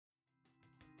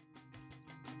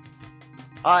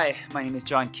Hi, my name is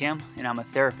John Kim, and I'm a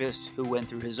therapist who went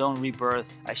through his own rebirth.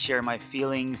 I share my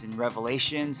feelings and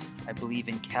revelations. I believe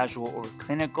in casual over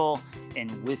clinical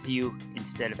and with you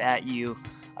instead of at you.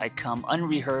 I come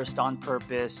unrehearsed on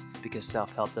purpose because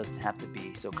self-help doesn't have to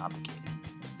be so complicated.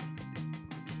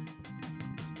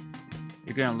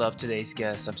 You're going to love today's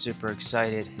guest. I'm super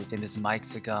excited. His name is Mike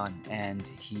Sagun, and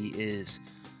he is,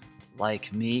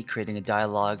 like me, creating a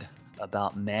dialogue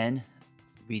about men,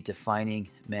 redefining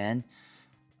men.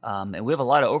 And we have a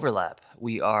lot of overlap.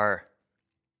 We are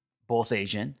both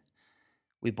Asian.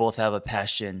 We both have a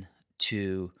passion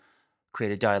to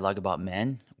create a dialogue about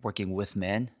men, working with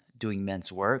men, doing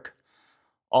men's work.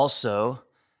 Also,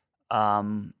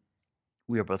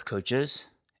 we are both coaches.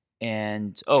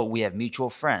 And, we have mutual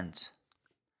friends.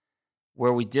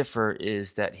 Where we differ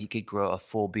is that he could grow a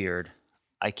full beard.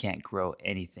 I can't grow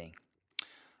anything.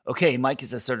 Okay, Mike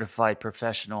is a certified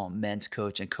professional men's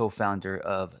coach and co-founder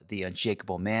of The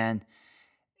Unshakable Man.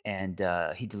 And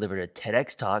he delivered a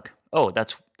TEDx talk. Oh,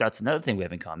 that's another thing we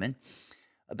have in common,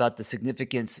 about the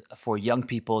significance for young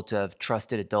people to have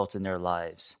trusted adults in their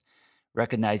lives.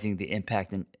 Recognizing the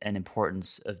impact and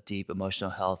importance of deep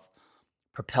emotional health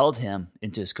propelled him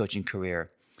into his coaching career.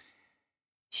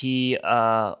 He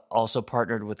also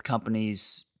partnered with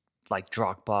companies like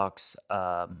Dropbox,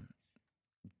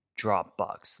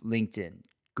 LinkedIn,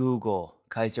 Google,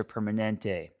 Kaiser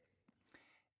Permanente.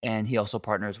 And he also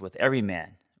partners with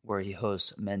Everyman, where he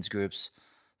hosts men's groups,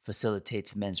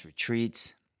 facilitates men's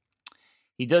retreats.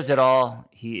 He does it all.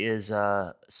 He is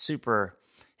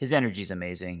his energy is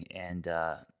amazing. And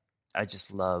I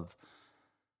just love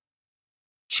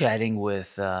chatting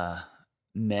with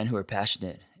men who are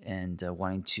passionate and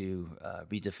wanting to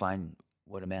redefine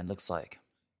what a man looks like.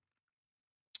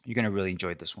 You're going to really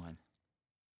enjoy this one.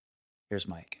 Here's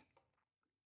Mike.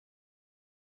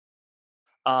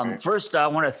 First, I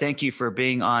want to thank you for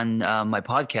being on my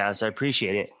podcast. I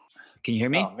appreciate it. Can you hear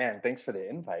me? Oh man, thanks for the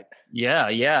invite. Yeah.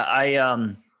 Yeah, I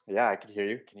can hear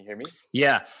you. Can you hear me?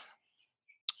 Yeah.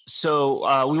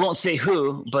 So we won't say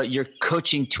who, but you're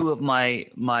coaching two of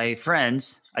my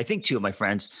friends. I think two of my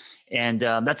friends, and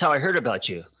that's how I heard about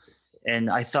you. And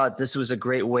I thought this was a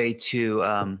great way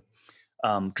to,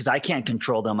 because I can't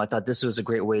control them. I thought this was a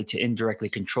great way to indirectly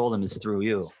control them is through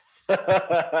you.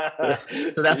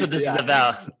 So that's what this is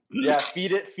about. Yeah,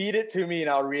 feed it to me,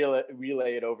 and I'll relay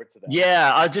it over to them.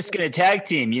 Yeah, I'm just gonna tag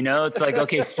team. It's like,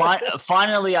 okay,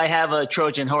 finally, I have a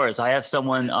Trojan horse. I have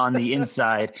someone on the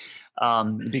inside,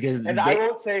 because I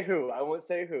won't say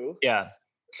who. Yeah,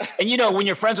 and when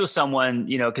you're friends with someone,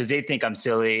 because they think I'm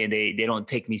silly and they don't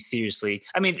take me seriously.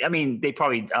 I mean, they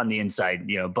probably on the inside,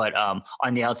 but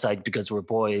on the outside, because we're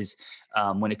boys.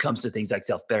 When it comes to things like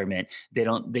self-betterment,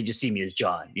 they just see me as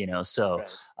John, so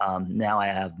right. Now I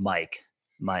have Mike,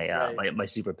 my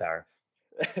superpower.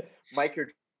 Mike, your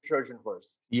Trojan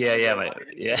horse. Yeah.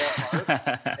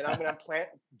 And I'm going to plant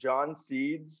John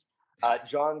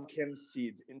Kim's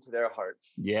seeds into their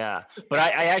hearts. Yeah. But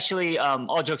I actually,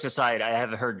 all jokes aside, I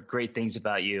have heard great things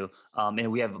about you. And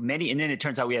we have many, and then it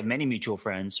turns out we have many mutual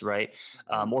friends, right?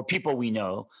 Or people we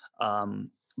know.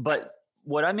 But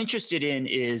what I'm interested in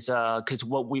is because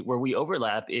where we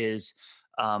overlap is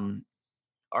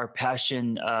our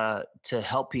passion to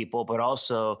help people, but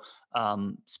also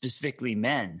specifically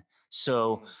men.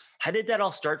 So how did that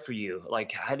all start for you?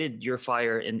 Like, how did your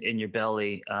fire in your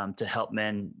belly to help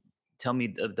men? Tell me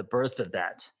the birth of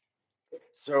that.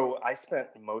 So I spent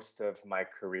most of my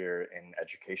career in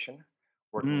education,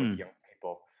 working with young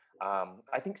people.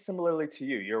 I think similarly to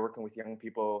you, you're working with young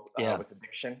people with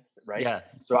addiction, right? Yeah.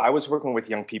 So I was working with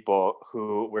young people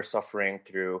who were suffering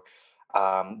through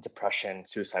depression,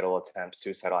 suicidal attempts,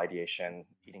 suicidal ideation,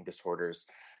 eating disorders.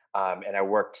 And I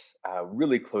worked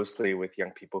really closely with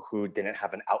young people who didn't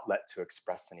have an outlet to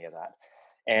express any of that.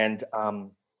 And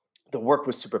the work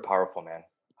was super powerful, man.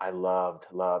 I loved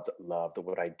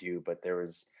what I do, but there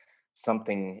was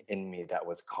something in me that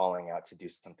was calling out to do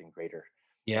something greater.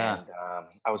 Yeah. And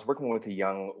I was working with a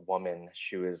young woman.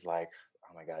 She was like,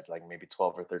 oh my God, like maybe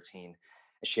 12 or 13. And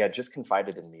she had just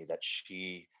confided in me that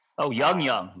she... Oh,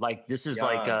 young. Like this is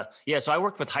young. So I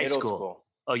worked with high school.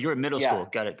 Oh, you're in middle school.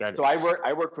 Got it. So I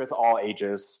worked with all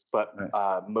ages, but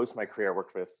most of my career I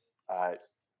worked with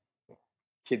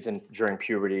kids during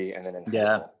puberty and then in high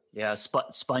school. Yeah,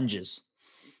 sponges.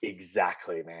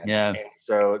 Exactly, man. Yeah. And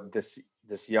so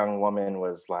this young woman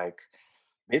was like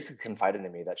basically confided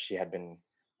in me that she had been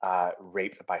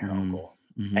raped by her uncle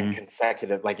and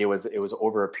consecutive, like it was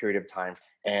over a period of time.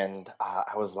 And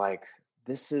I was like,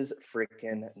 this is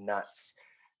freaking nuts.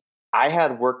 I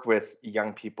had worked with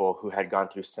young people who had gone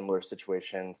through similar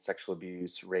situations, sexual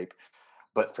abuse, rape,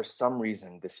 But for some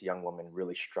reason, this young woman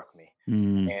really struck me.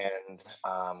 Mm. And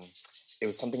it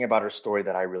was something about her story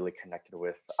that I really connected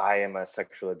with. I am a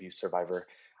sexual abuse survivor.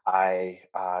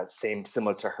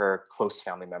 Similar to her, close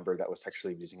family member that was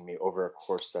sexually abusing me over a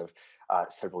course of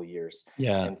several years.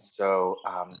 Yeah. And so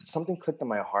something clicked in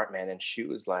my heart, man. And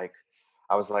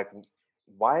I was like,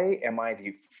 why am I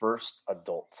the first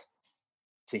adult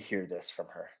to hear this from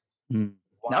her? Mm.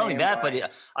 Not Why only am that, but I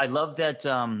I love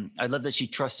that she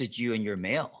trusted you and your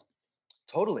mail.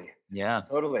 totally, Yeah.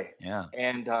 totally? Yeah.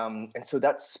 And so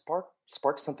that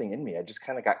sparked something in me. I just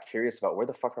kind of got curious about where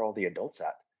the fuck are all the adults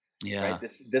at, right? Yeah.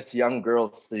 This young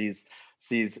girl sees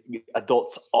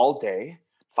adults all day,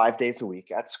 5 days a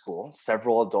week at school,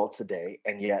 several adults a day,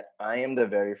 and yet I am the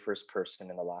very first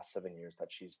person in the last 7 years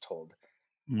that she's told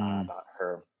Mm. about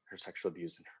her sexual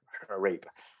abuse and her rape.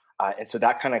 And so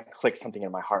that kind of clicked something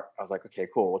in my heart. I was like, okay,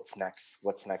 cool. What's next?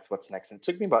 What's next? What's next? And it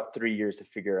took me about 3 years to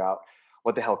figure out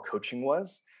what the hell coaching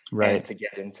was and Right. to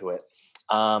get into it.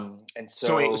 And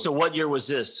So wait, so so what year was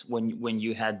this when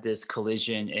you had this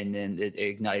collision and then it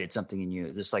ignited something in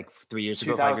you? This like 3 years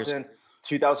ago, 5 years?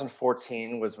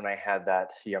 2014 was when I had that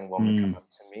young woman come Mm. up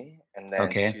to me. And then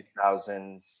Okay.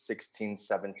 2016,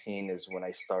 17 is when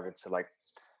I started to like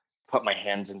put my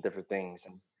hands in different things.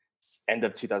 And end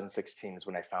of 2016 is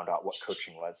when I found out what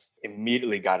coaching was.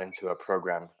 Immediately got into a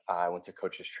program. I went to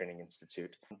Coaches Training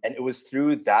Institute. And it was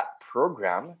through that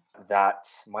program that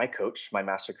my coach, my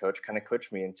master coach, kind of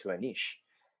coached me into a niche.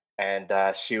 And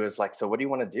she was like, "So what do you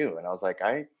want to do?" And I was like,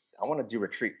 I want to do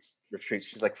retreats. Retreats.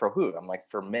 She's like, "For who?" I'm like,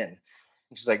 "For men."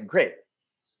 And she's like, "Great.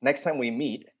 Next time we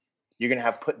meet, you're gonna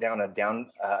have put down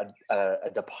a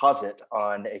deposit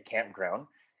on a campground."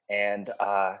 And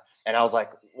I was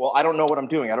like, "Well, I don't know what I'm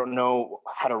doing. I don't know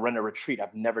how to run a retreat.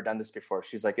 I've never done this before."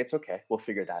 She's like, "It's okay. We'll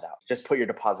figure that out. Just put your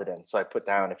deposit in." So I put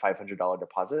down a $500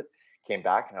 deposit. Came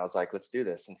back and I was like, "Let's do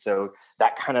this." And so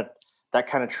that kind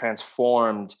of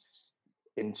transformed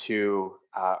into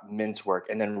men's work,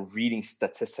 and then reading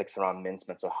statistics around men's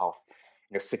mental health.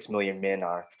 6 million men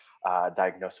are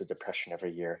diagnosed with depression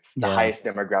every year. The Yeah. highest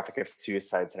demographic of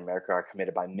suicides in America are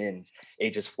committed by men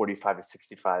ages 45 to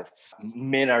 65.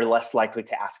 Men are less likely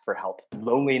to ask for help.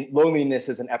 Loneliness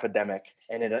is an epidemic,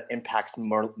 and it impacts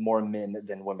more men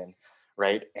than women,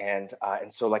 right? And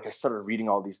so like I started reading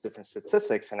all these different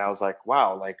statistics, and I was like,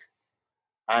 wow, like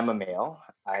I'm a male.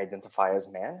 I identify as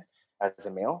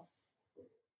a male.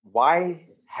 Why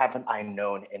haven't I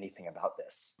known anything about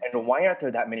this? And why aren't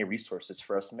there that many resources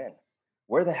for us men?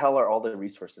 Where the hell are all the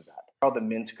resources at? All the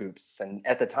men's groups. And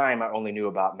at the time, I only knew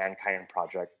about Mankind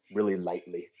Project really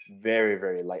lightly, very,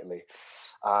 very lightly.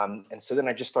 And so then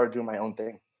I just started doing my own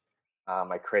thing.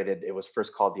 It was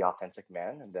first called The Authentic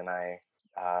Man. And then I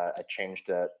changed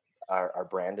our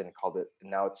brand and called it,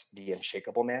 now it's The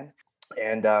Unshakable Man.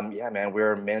 And yeah, man,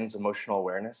 we're a men's emotional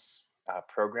awareness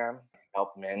program,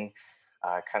 help men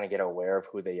kind of get aware of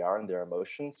who they are and their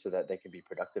emotions so that they can be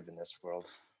productive in this world.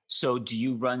 So do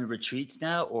you run retreats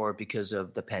now, or because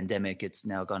of the pandemic, it's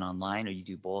now gone online, or you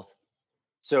do both?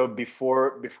 So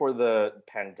before the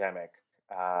pandemic,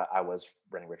 I was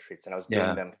running retreats and I was doing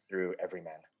Yeah. them through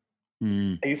Everyman.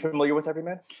 Mm. Are you familiar with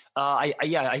Everyman?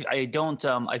 I don't.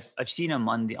 I've seen him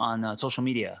on social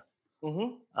media,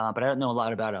 Hmm. but I don't know a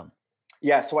lot about him.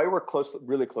 Yeah, so I work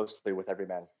really closely with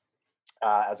Everyman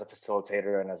as a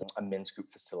facilitator and as a men's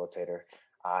group facilitator.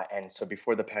 And so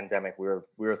before the pandemic, we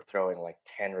were throwing like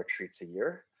 10 retreats a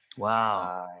year. Wow.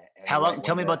 Uh, How and long? right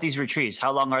Tell when me the about these retreats.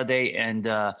 How long are they? And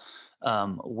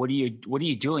what are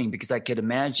you doing? Because I could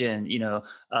imagine,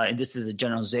 and this is a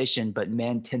generalization, but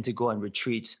men tend to go on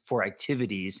retreats for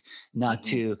activities,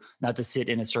 Mhm. not to sit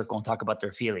in a circle and talk about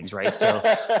their feelings, right? So,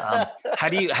 how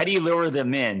do you lure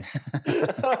them in?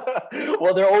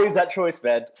 Well, they're always that choice,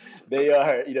 man.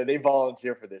 They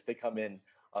volunteer for this. They come in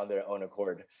on their own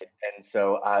accord. And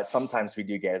so sometimes we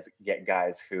do get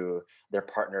guys who their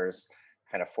partners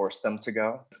kind of force them to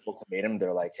go. Ultimatum,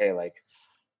 they're like, hey, like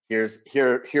here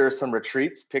are some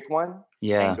retreats, pick one and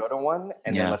Yeah. go to one,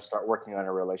 and then Yeah. let's start working on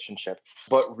a relationship.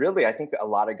 But really, I think a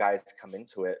lot of guys come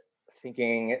into it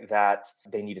thinking that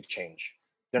they need to change.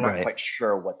 They're not Right. quite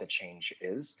sure what the change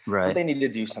is, but Right. they need to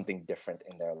do something different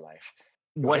in their life.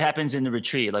 Go What ahead. happens in the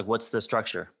retreat? Like, what's the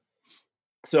structure?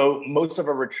 So most of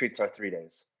our retreats are 3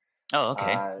 days. Oh,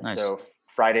 okay. Nice. So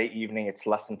Friday evening, it's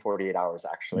less than 48 hours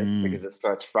actually, Mm. because it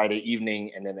starts Friday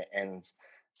evening and then it ends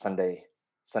Sunday,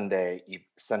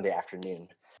 Sunday afternoon.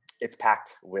 It's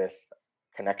packed with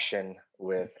connection,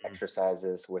 with Mhm.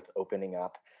 exercises, with opening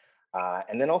up.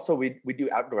 And then also we do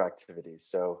outdoor activities.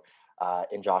 So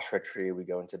in Joshua Tree, we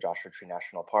go into Joshua Tree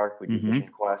National Park. We do vision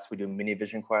Mhm. quests. We do mini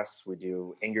vision quests. We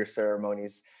do anger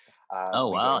ceremonies. Oh,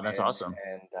 We go wow. That's in awesome.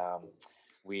 and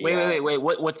we Wait.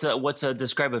 What's a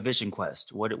describe a vision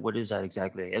quest? What is that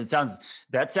exactly?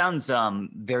 That sounds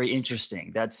very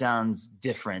interesting. That sounds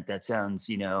different. That sounds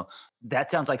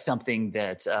like something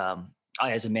that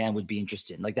I as a man would be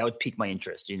interested in. Like that would pique my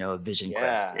interest, a vision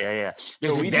quest. yeah. Yeah, yeah. So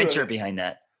There's adventure behind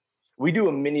that. we do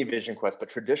a mini vision quest, but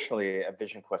traditionally a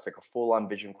vision quest, like a full on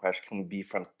vision quest, can be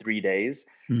from 3 days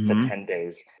to Hmm. 10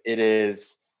 days. It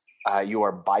is you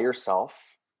are by yourself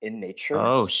in nature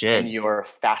Oh and shit. you're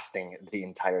fasting the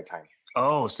entire time.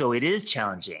 Oh, so it is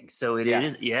challenging. So it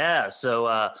is, Yes. yeah.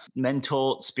 So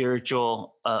mental,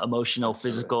 spiritual, emotional, Absolutely.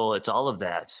 physical, it's all of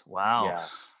that. Wow. Yeah.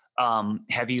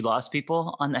 Have you lost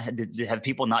people on that? Have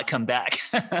people not come back?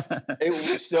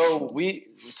 So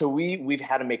we've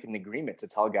had to make an agreement to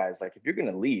tell guys, like, if you're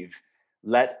going to leave,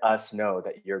 let us know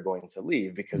that you're going to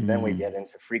leave, because then we Mm, get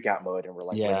into freak out mode and we're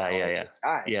like, where the yeah, hell yeah, is yeah, this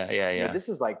guy? yeah, yeah, yeah. This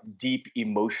is like deep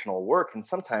emotional work, and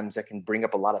sometimes that can bring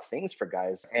up a lot of things for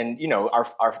guys. And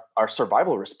our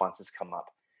survival responses come up.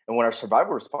 And when our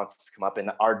survival responses come up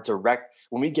and our direct,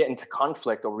 when we get into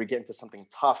conflict or we get into something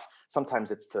tough,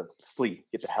 sometimes it's to flee,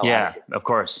 get the hell out of Yeah, here. of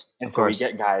course, of And so we course.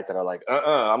 get guys that are like,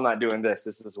 I'm not doing this.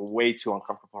 This is way too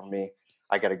uncomfortable for me.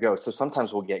 I got to go. So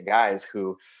sometimes we'll get guys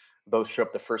who those show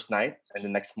up the first night, and the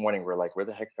next morning we're like, where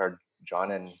the heck are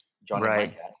John and Mike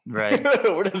Right, right. at?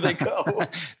 Where did they go?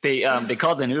 They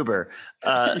called an Uber.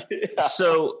 Uh, Yeah.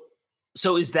 so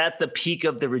so is that the peak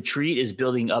of the retreat? Is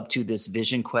building up to this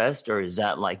vision quest, or is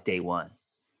that like day one?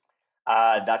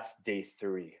 That's day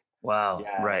 3. Wow.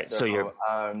 Yeah, Right. So you're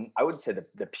so I would say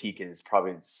the peak is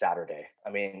probably Saturday. I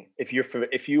mean, if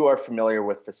you are familiar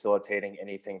with facilitating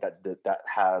anything that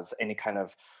has any kind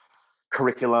of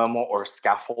curriculum or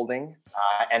scaffolding,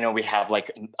 I know we have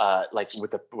like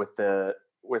with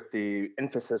the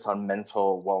emphasis on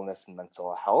mental wellness and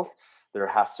mental health, there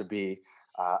has to be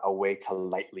a way to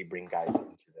lightly bring guys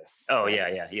into this, oh right? yeah,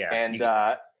 yeah,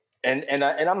 yeah. And and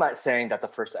I'm not saying that the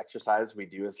first exercise we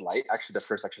do is light. Actually, the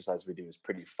first exercise we do is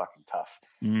pretty fucking tough,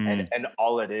 and Mm. and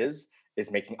all it is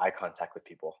making eye contact with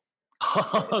people.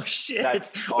 Right? Oh shit!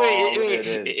 That's Wait, all wait.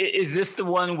 it is. Is this the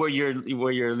one where you're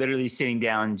literally sitting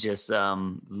down, just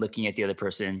looking at the other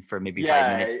person for maybe 5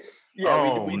 minutes? Yeah, yeah. We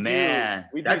do Oh we do man,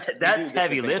 we do that's we do that's different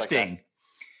heavy things like that. lifting,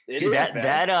 It dude. is,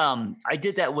 man. I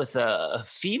did that with a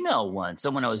female once,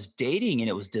 someone I was dating, and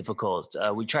it was difficult.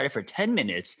 We tried it for 10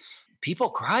 minutes.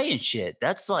 People cry and shit.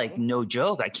 That's like Mhm. no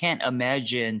joke. I can't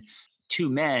imagine two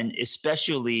men,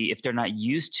 especially if they're not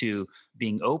used to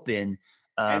being open.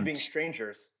 And Um, being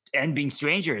strangers. and being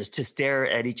strangers to stare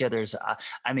at each other's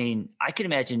I mean, I can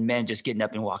imagine men just getting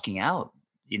up and walking out,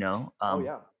 you know? Oh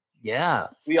yeah. Yeah.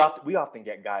 We often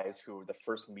get guys who the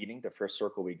first meeting, the first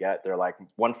circle we get, they're like,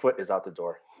 one foot is out the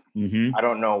door. Mhm. I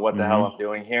don't know what the hell Mhm. I'm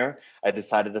doing here. I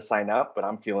decided to sign up, but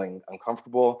I'm feeling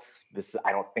uncomfortable.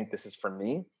 I don't think this is for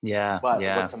me. Yeah, But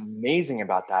yeah. what's amazing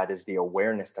about that is the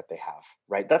awareness that they have,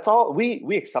 right? That's all.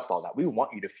 We accept all that. We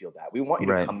want you to feel that. We want you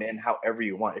to Right. come in however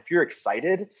you want. If you're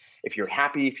excited, if you're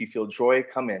happy, if you feel joy,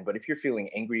 come in. But if you're feeling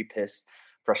angry, pissed,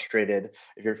 frustrated,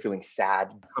 if you're feeling sad,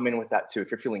 come in with that too. If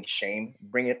you're feeling shame,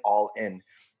 bring it all in.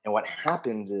 And what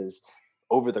happens is,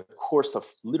 over the course of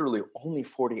literally only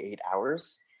 48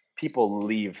 hours,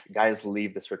 guys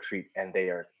leave this retreat and they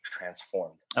are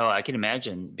transformed. Oh, I can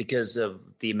imagine because of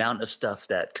the amount of stuff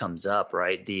that comes up,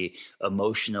 right? The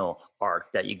emotional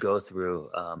arc that you go through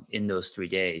in those 3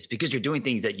 days, because you're doing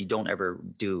things that you don't ever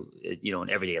do, in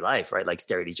everyday life, right? Like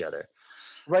stare at each other.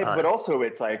 Right, Uh, but also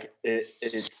it's like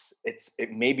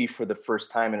it may be for the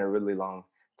first time in a really long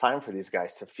time for these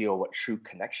guys to feel what true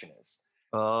connection is,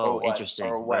 or oh, what interesting.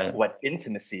 or what Right. what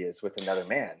intimacy is with another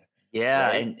man, Yeah.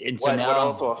 right? And so What now,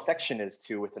 also affection is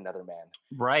too with another man.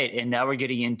 right, and now we're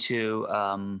getting into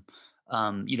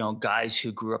guys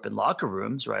who grew up in locker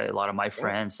rooms, right? A lot of my Yeah.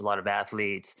 friends, a lot of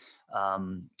athletes.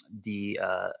 Um, the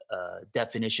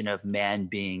definition of man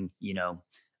being,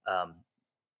 um,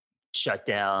 shut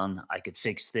down. I could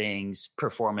fix things,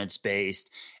 performance based,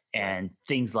 Yeah. and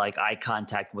things like eye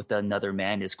contact with another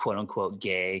man is quote unquote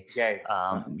gay. Gay.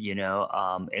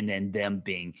 And then them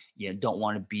being, don't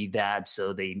want to be that,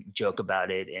 so they joke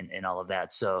about it and all of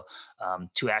that. So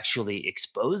to actually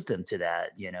expose them to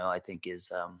that, I think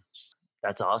is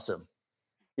that's awesome.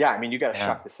 Yeah, I mean, you got to Yeah,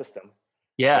 shock the system,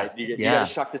 yeah, right? You got to yeah,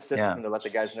 shock the yeah, system to let the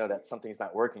guys know that something's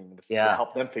not working, to yeah.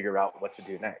 help them figure out what to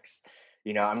do next.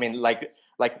 I mean,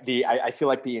 I feel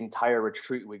like the entire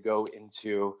retreat we go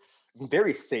into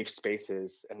very safe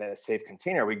spaces, and then a safe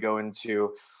container. We go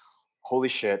into, holy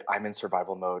shit, I'm in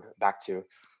survival mode. Back to,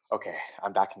 okay,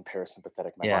 I'm back in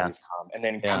parasympathetic. My Yeah, body's calm, and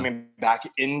then yeah. coming back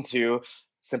into,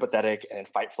 sympathetic and then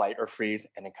fight, flight, or freeze,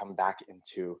 and then come back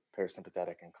into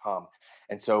parasympathetic and calm.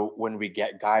 And so when we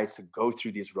get guys to go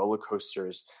through these roller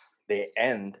coasters,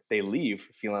 they leave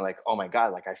feeling like, oh my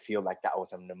God, like I feel like that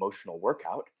was an emotional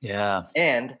workout. Yeah.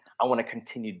 And I want to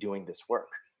continue doing this work.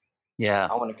 Yeah.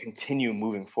 I want to continue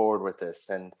moving forward with this.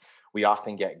 And we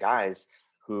often get guys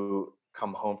who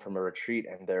come home from a retreat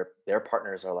and their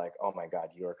partners are like, oh my God,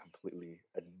 you're completely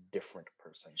a different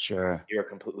person. Sure. You're a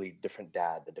completely different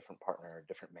dad, a different partner, a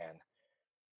different man.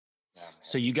 Yeah,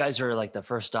 So man. you guys are like the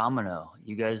first domino.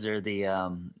 You guys are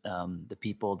the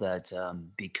people that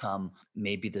become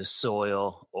maybe the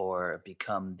soil or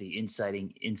become the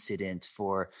inciting incident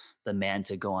for the man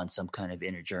to go on some kind of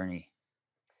inner journey.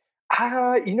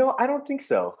 I don't think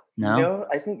so. No?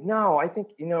 I think,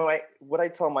 what I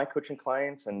tell my coaching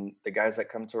clients and the guys that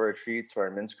come to our retreats or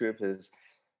our men's group is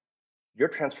your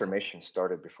transformation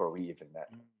started before we even met.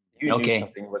 You knew Okay.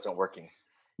 something wasn't working,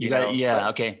 You got so yeah.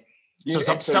 Okay. So you and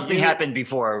so something you happened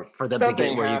before for them to get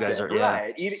something where you guys happened, are. Yeah.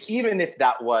 right? Even if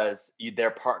that was their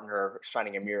partner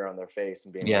shining a mirror on their face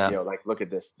and being like, Yeah. "Yo, like look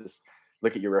at this,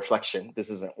 look at your reflection.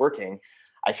 This isn't working."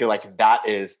 I feel like that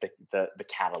is the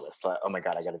catalyst. Like, oh my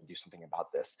God, I got to do something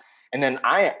about this. And then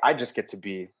I just get to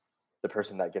be the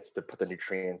person that gets to put the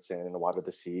nutrients in and water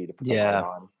the seed, to put the light Yeah.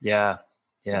 on. Yeah.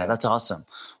 Yeah. Yeah, That's awesome.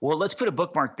 Well, let's put a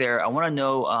bookmark there. I want to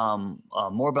know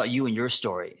more about you and your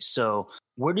story. So,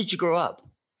 where did you grow up?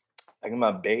 I'm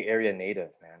a Bay Area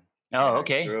native, man. Oh, Yeah,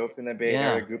 okay. grew up in the Bay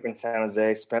Area, Yeah. grew up in San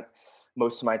Jose, spent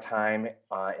most of my time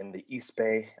in the East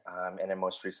Bay, and then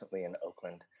most recently in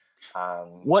Oakland.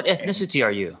 What And ethnicity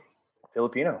are you?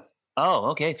 Filipino, Oh,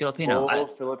 okay, Filipino. full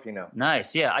Filipino.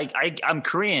 Nice. Yeah, I'm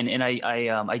Korean, and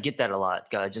I get that a lot.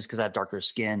 Just because I have darker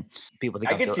skin, people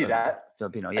think I I'm can see that.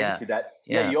 Filipino. I can Yeah, see that.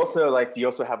 Yeah, yeah, you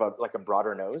also have a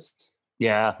broader nose,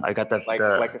 yeah. I got like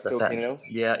a the fat. Filipino nose.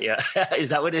 Yeah, yeah. Is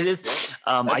that what it is?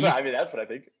 Yeah, I used that's what I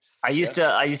think.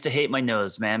 Yeah. I used to hate my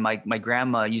nose, man. My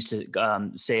grandma used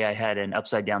to say I had an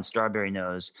upside down strawberry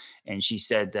nose, and she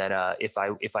said that if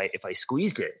I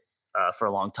squeezed it for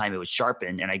a long time, it would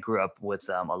sharpen. And I grew up with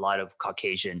a lot of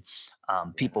Caucasian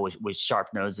people with sharp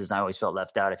noses, and I always felt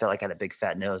left out. I felt like I had a big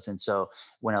fat nose, and so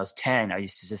when I was 10, I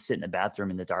used to just sit in the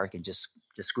bathroom in the dark and just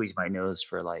squeeze my nose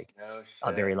for like No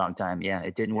a very shit. long time. Yeah,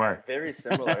 it didn't Yeah, work. very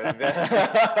similar.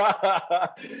 I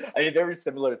mean, very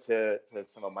similar to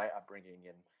some of my upbringing,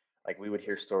 and like we would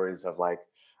hear stories of like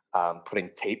putting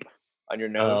tape on your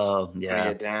nose, Oh putting yeah,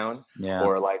 it down, yeah,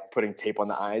 or like putting tape on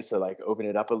the eyes to like open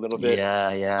it up a little bit.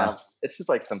 yeah, yeah. It's just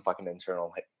like some fucking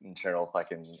internal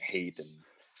fucking hate and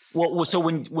Well, so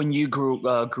like. when you grew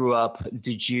up,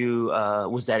 did you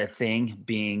was that a thing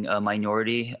being a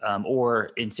minority,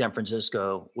 or in San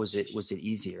Francisco was it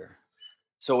easier?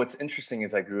 So what's interesting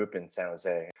is I grew up in San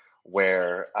Jose,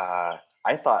 where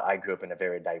I thought I grew up in a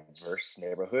very diverse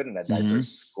neighborhood and a Hmm. diverse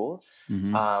school.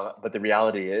 Hmm. But the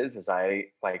reality is I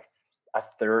like a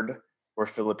third were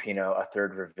Filipino, a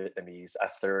third were Vietnamese, a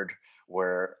third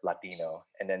were Latino,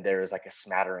 and then there is like a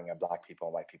smattering of Black people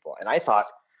and white people. And I thought,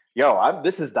 yo,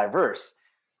 this is diverse.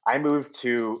 I moved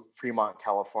to Fremont,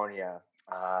 California,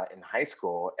 in high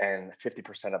school, and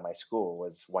 50% of my school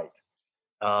was white,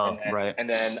 and Oh, then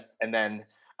right.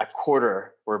 a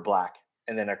quarter were Black,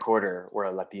 and then a quarter were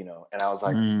Latino. And I was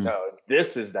like, Mm. no,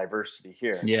 this is diversity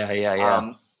here. Yeah, yeah, yeah.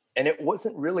 um, and it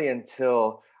wasn't really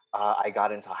until I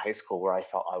got into high school where I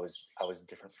felt I was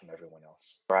different from everyone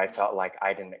else, where I felt like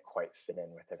I didn't quite fit in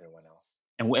with everyone else.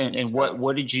 And And so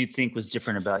what did you think was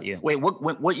different about you? Wait,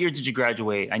 what year did you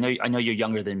graduate? I know you're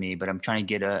younger than me, but I'm trying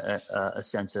to get a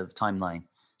sense of timeline.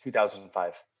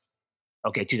 2005.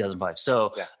 Okay, 2005.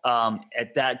 So Yeah.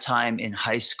 at that time in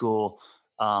high school,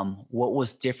 what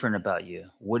was different about you?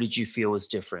 What did you feel was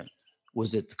different?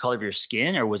 Was it the color of your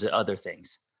skin, or was it other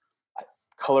things?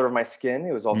 Color of my skin.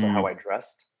 It was also how I Mm.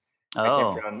 dressed.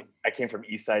 Oh, I came from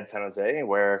East Side San Jose,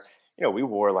 where we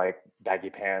wore like baggy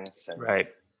pants and right,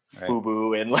 right.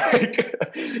 FUBU and like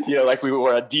like we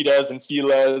wore Adidas and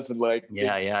Filas and like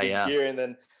Yeah, yeah, big yeah, gear, and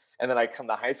then I come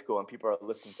to high school and people are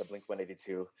listening to Blink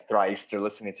 182 thrice. They're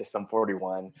listening to Sum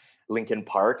 41, Linkin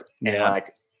Park, and yeah.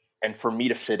 like, and for me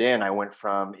to fit in, I went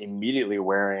from immediately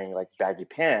wearing like baggy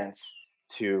pants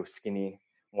to skinny,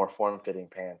 more form-fitting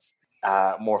pants,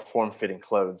 more form-fitting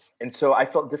clothes. And so I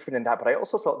felt different in that, but I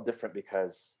also felt different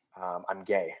because I'm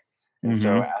gay. And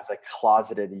so Hmm. as a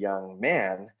closeted young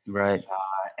man, Right.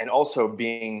 and also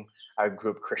being I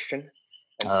grew up Christian,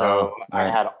 and so Oh, I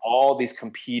right. had all these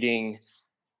competing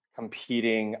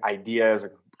ideas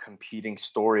or competing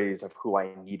stories of who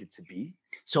I needed to be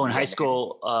to So in be high a man.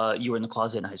 school, you were in the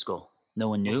closet in high school. No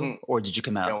one knew, Hmm. or did you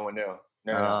come out? No one knew.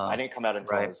 No, no, no. I Oh, didn't come out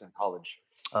until I right. was in college.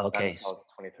 Not Okay. until I was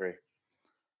 23.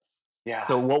 Yeah.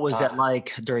 So what was that Uh,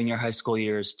 like during your high school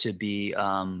years to be,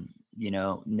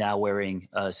 now wearing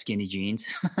skinny jeans,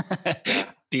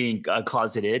 yeah. being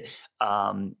closeted,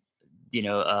 um,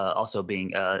 also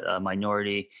being a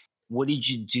minority? What did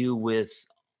you do with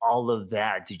all of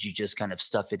that? Did you just kind of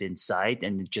stuff it inside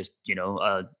and just,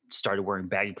 started wearing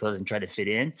baggy clothes and try to fit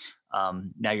in?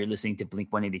 Now you're listening to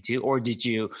Blink 182, or did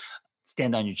you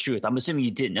stand on your truth? I'm assuming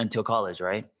you didn't until college,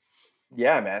 right?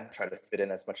 Yeah, man. Try to fit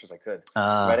in as much as I could.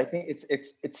 Uh, Right. I think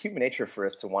it's human nature for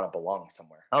us to want to belong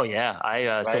somewhere. Oh yeah, I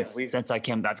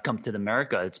Right. I've come to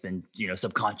America, it's been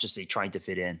subconsciously trying to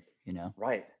fit in.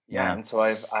 Right. Yeah. Yeah, And so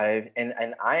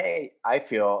I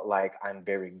feel like I'm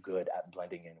very good at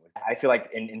blending in with. I feel like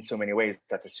in so many ways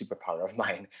that's a superpower of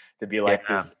mine to be like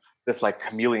yeah, this like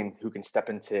chameleon who can step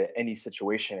into any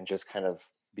situation and just kind of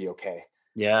be okay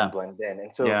and yeah, blend in.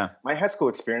 And so yeah. my high school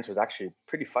experience was actually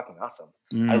pretty fucking awesome.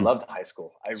 I Mm. loved high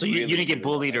school. I So you really, didn't get really loved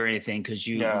bullied high or school. anything because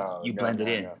No, you no, blended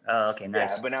no, in. no. Oh, okay, Yeah,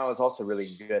 nice. but now I was also really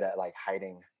good at like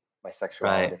hiding my Right,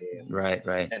 sexuality right,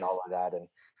 right. and all of that. And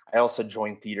I also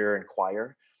joined theater and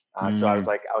choir. So I was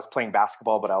Mm, like, I was playing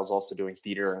basketball, but I was also doing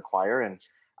theater and choir. And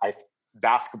I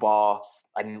basketball,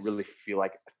 I didn't really feel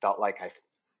like I felt like I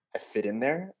fit in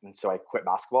there, and so I quit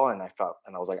basketball. And I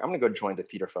was like, I'm gonna go join the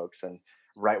theater folks. And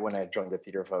right when I joined the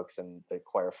theater folks and the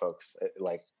choir folks, it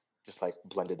like just like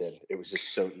blended in. It was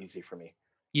just so easy for me.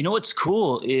 You know what's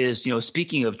cool is,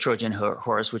 speaking of Trojan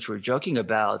horse, which we're joking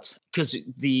about, because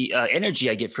the energy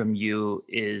I get from you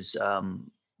is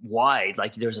wide.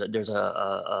 Like there's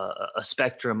a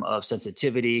spectrum of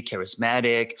sensitivity,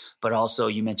 charismatic, but also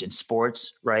you mentioned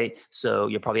sports, right? So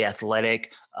you're probably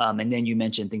athletic, and then you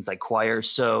mentioned things like choir.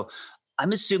 So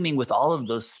I'm assuming with all of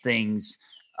those things,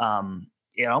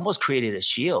 it almost created a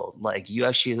shield. Like you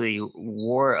actually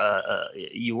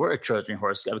you were a Trojan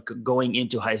horse going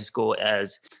into high school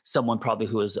as someone probably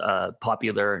who was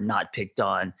popular, not picked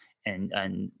on,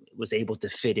 and was able to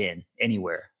fit in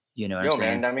anywhere. You know what I'm Yo, man,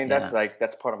 saying? I mean, Yeah.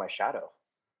 that's part of my shadow.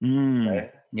 Mm,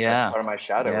 Right? That's yeah. part of my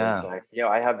shadow is Yeah. like,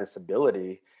 I have this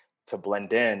ability to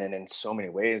blend in. And in so many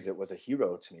ways, it was a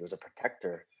hero to me. It was a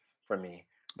protector for me.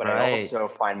 But I Right. also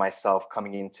find myself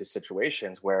coming into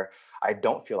situations where I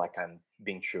don't feel like I'm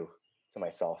being true to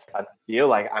myself. I feel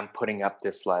like I'm putting up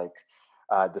this like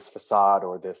this facade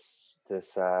or this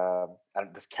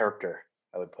character,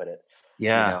 I would put it, you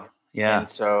Yeah. know. Yeah. And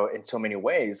so in so many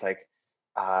ways, like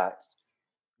uh,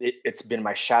 it's been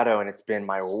my shadow and it's been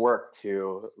my work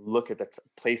to look at the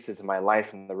places in my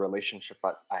life and the relationship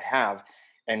that I have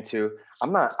and to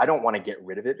I don't want to get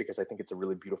rid of it because I think it's a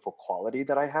really beautiful quality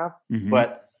that I have, Hmm.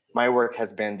 but my work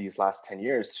has been these last 10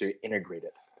 years to integrate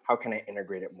it. How can I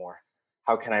integrate it more?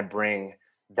 How can I bring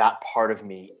that part of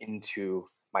me into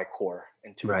my core,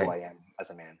 into who Right. I am as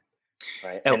a man,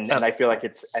 right? Oh, And I feel like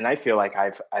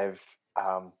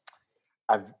um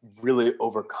I've really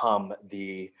overcome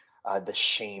the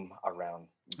shame around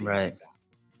being right. like that.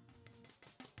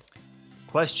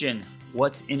 Question: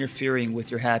 what's interfering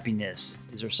with your happiness?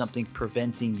 Is there something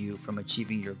preventing you from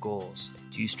achieving your goals?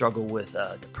 Do you struggle with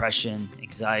depression,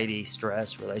 anxiety,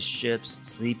 stress, relationships,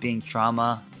 sleeping,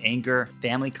 trauma, anger,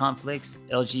 family conflicts,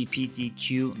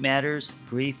 LGBTQ matters,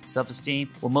 grief, self esteem?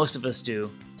 Well, most of us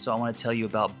do. So I want to tell you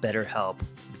about BetterHelp.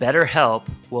 BetterHelp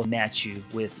will match you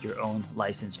with your own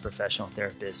licensed professional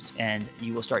therapist, and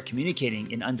you will start communicating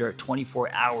in under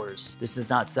 24 hours. This is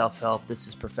not self-help, this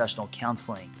is professional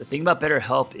counseling. The thing about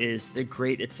BetterHelp is they're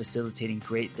great at facilitating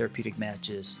great therapeutic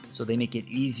matches, so they make it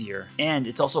easier. And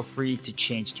it's also free to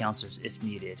change counselors if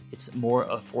needed. It's more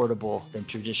affordable than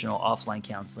traditional offline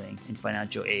counseling, and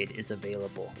financial aid is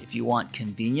available. If you want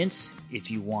convenience,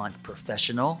 if you want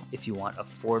professional, if you want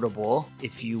affordable,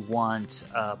 if you want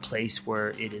a place where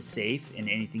it is safe and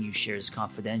anything you share is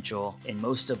confidential, and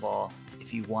most of all,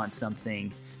 if you want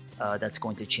something that's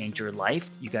going to change your life,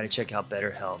 you got to check out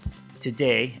BetterHelp.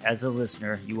 Today, as a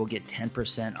listener, you will get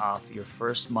 10% off your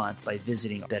first month by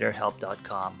visiting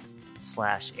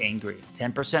betterhelp.com/angry.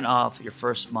 10% off your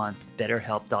first month,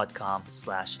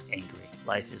 betterhelp.com/angry.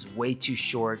 Life is way too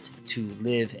short to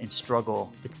live and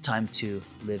struggle. It's time to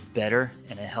live better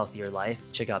and a healthier life.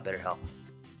 Check out BetterHelp.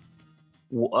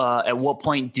 At what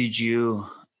point did you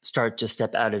start to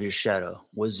step out of your shadow?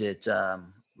 Was it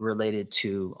related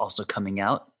to also coming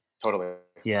out? Totally.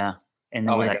 Yeah. And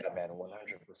then Oh was my that, god, man,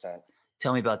 100%.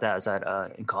 tell me about that. Is that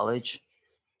in college?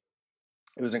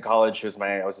 It was in college. I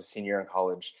was a senior in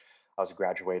college. I was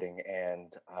graduating,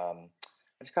 and I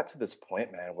just got to this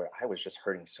point, man, where I was just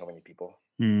hurting so many people.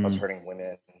 I was Mm, hurting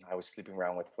women. I was sleeping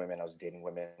around with women. I was dating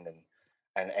women,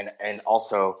 and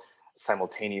also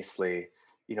simultaneously,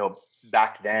 you know.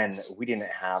 back then we didn't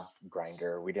have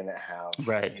Grinder, we didn't have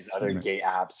Right. these other Right. gay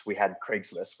apps. We had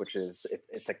Craigslist, which is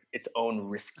it's a its own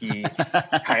risky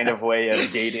kind of way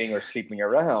of dating or sleeping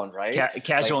around, right?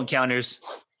 Casual Like encounters.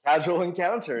 casual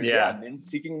encounters, yeah, Yeah. men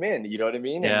seeking men, you know what I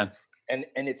mean? And Yeah.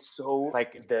 and it's so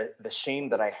like the shame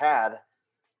that I had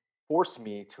forced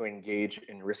me to engage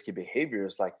in risky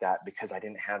behaviors like that because I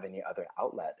didn't have any other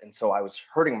outlet. And so I was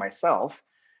hurting myself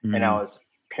and I Mm, was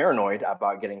paranoid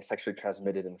about getting sexually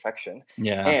transmitted infection.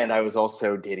 yeah. And I was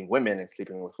also dating women and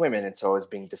sleeping with women. And so I was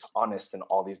being dishonest in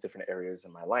all these different areas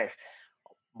in my life.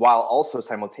 While also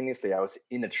simultaneously I was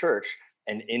in a church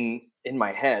and in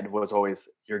my head was always,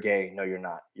 you're gay, no, you're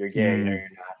not. You're gay, no, Mm, you're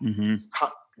not. hmm.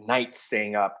 Nights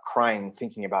staying up, crying,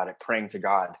 thinking about it, praying to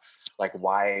God, like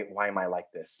why am I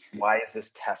like this? Why is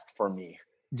this test for me?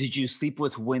 Did you sleep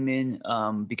with women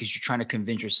because you're trying to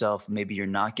convince yourself maybe you're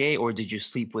not gay, or did you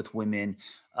sleep with women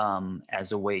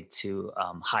as a way to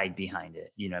hide behind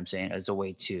it? You know what I'm saying? As a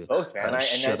way to Both, man.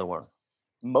 show the world.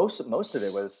 Most of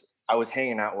it was I was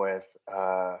hanging out with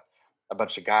a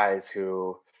bunch of guys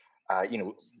who,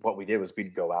 what we did was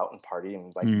we'd go out and party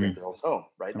and like bring Mm, girls home,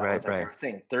 right? That right, was like right, our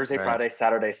thing. Thursday, right, Friday,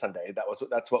 Saturday, Sunday.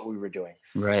 That's what we were doing,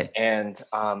 right. and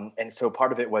so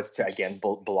part of it was to again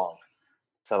belong,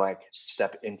 to like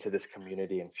step into this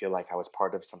community and feel like I was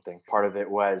part of something. Part of it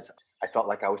was I felt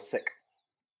like I was sick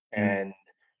Mm, and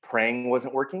praying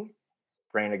wasn't working,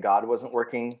 praying to God wasn't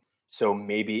working. So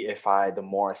maybe if the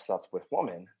more I slept with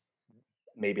women,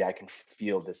 maybe I can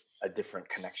feel this a different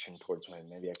connection towards women.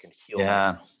 Maybe I can heal yeah.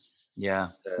 myself Yeah.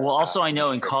 to, Well, also I in this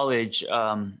know in area. college,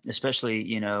 especially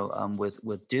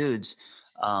with dudes,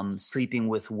 sleeping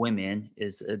with women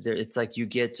is it's like you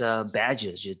get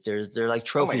badges. They're like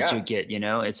Oh my trophies you god! get. You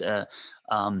know, it's a.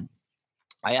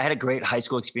 I had a great high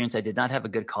school experience. I did not have a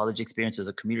good college experience as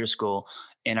a commuter school,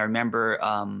 and I remember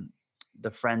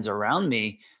the friends around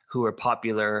me who were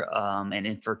popular and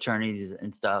in fraternities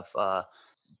and stuff.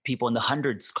 People in the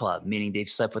hundreds club, meaning they've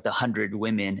slept with 100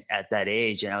 women at that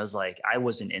age. And I was like, I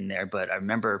wasn't in there, but I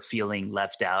remember feeling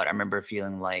left out. I remember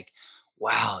feeling like,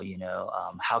 wow,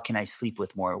 how can I sleep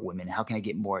with more women? How can I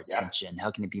get more Yeah, attention?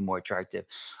 How can it be more attractive?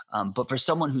 But for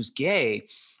someone who's gay,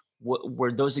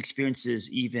 were those experiences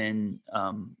even,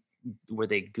 were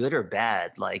they good or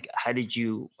bad? Like,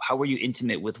 how were you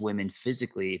intimate with women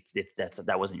physically if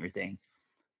that wasn't your thing?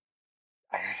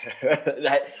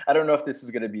 I don't know if this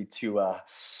is going to be too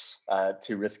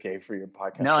risque for your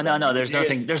podcast, No, but no, man, no. There's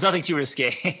nothing too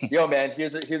risque. yo, man,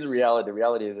 here's a reality. The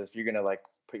reality is, if you're gonna like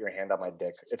put your hand on my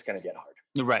dick, it's gonna get hard,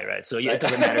 Right, right. So yeah, it right?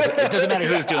 doesn't matter. It doesn't matter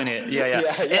who's doing it. Yeah, Yeah,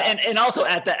 yeah. yeah, And yeah. and also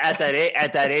at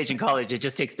that age in college, it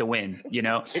just takes the win.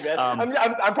 Hey, man, Um,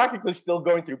 I'm practically still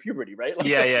going through puberty, right? Like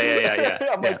yeah, yeah, yeah, yeah, yeah,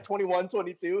 I'm yeah. like 21,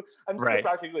 22. I'm still Right,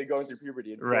 practically going through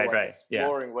puberty and still right, like right. Yeah,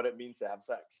 exploring what it means to have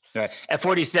sex. right. At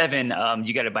 47,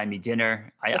 you got to buy me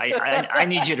dinner. I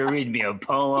need you to read me a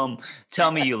poem.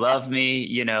 Tell me you love me.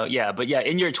 Yeah. But yeah,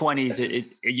 in your 20s,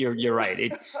 you're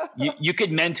right. You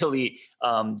could mentally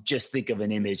just think of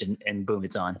an image and boom,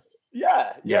 it's on.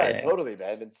 Yeah, Yeah, yeah, yeah, yeah. totally,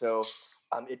 man. And so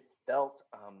it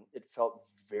felt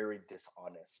very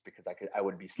dishonest because I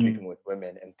would be Mm, sleeping with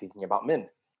women and thinking about men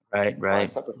right, while I right,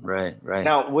 slept with them. right, right.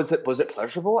 Now, was it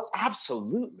pleasurable?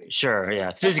 Absolutely. Sure. Yeah.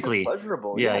 Yes, it's Physically.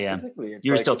 pleasurable. Yeah, Yeah, yeah. physically,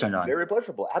 You were still it's turned on. very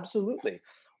pleasurable. Absolutely,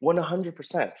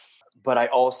 100%. But I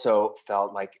also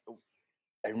felt like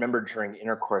I remember during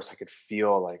intercourse, I could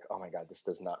feel like, oh my god, this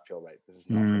does not feel right. This is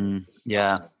not for me. Mm, This is not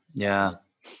for yeah, me. Not for yeah, me.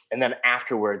 And then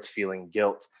afterwards, feeling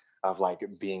guilt of like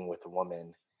being with a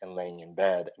woman and laying in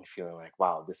bed and feeling like,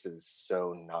 wow, this is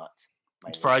so not my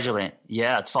it's nature. fraudulent.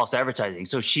 Yeah, it's false advertising.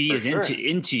 So she For is into sure.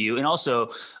 into you, and also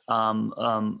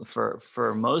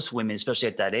for most women, especially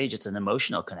at that age, it's an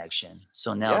emotional connection.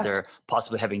 So now Yes. they're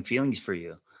possibly having feelings for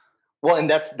you. Well, and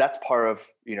that's part of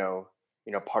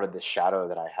part of the shadow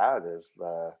that I have is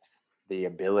the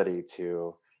ability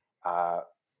to uh,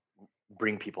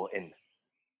 bring people in,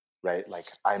 right? Like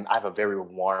I have a very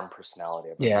warm personality.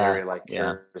 I have a Yeah, very like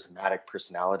yeah, charismatic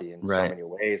personality in so right, many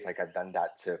ways. Like I've done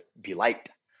that to be liked.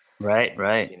 right, right,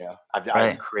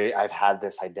 right, I've had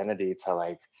this identity to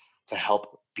like to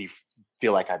help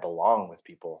feel like I belong with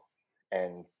people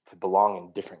and to belong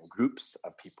in different groups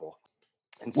of people.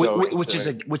 And so which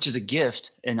is a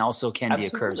gift, and also can be a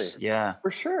absolutely, curse. Yeah,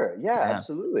 for sure, yeah, yeah.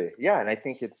 absolutely, yeah. And I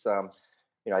think it's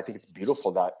I think it's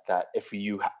beautiful that if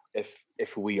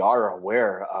we are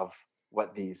aware of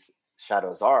what these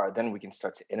shadows are, then we can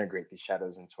start to integrate these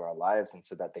shadows into our lives, and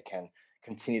so that they can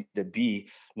continue to be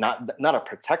not a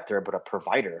protector but a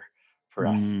provider for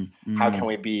us. Mm, How can mm,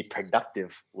 we be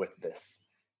productive with this?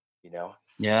 You know,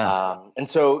 yeah. and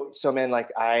so man, like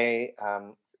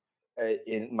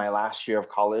in my last year of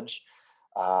college,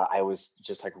 I was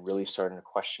just like really starting to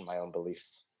question my own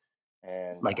beliefs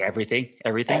and Like everything?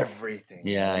 everything,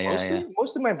 Yeah, man. yeah, yeah.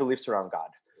 Most of my beliefs around God,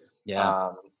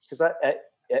 Yeah. because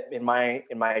in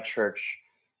my church,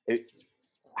 it,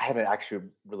 I haven't actually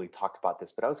really talked about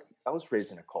this, but I was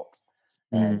raised in a cult,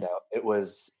 and Mm, it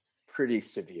was pretty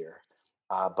severe.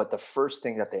 But the first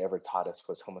thing that they ever taught us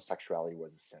was homosexuality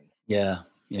was a sin. yeah,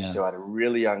 And yeah. so at a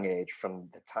really young age, from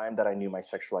the time that I knew my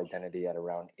sexual identity at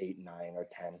around 8, 9, or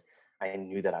 10, I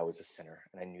knew that I was a sinner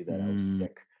and I knew that I was Mm,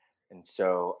 sick. And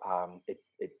so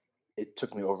it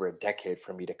took me over a decade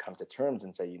for me to come to terms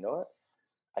and say, you know what?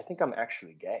 I think I'm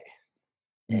actually gay.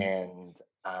 mm. And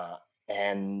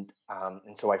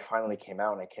and so I finally came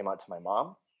out, and I came out to my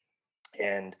mom,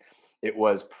 and it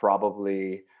was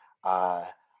probably uh,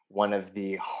 one of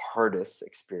the hardest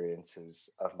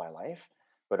experiences of my life,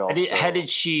 but How also, did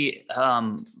she,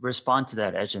 respond to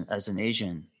that as an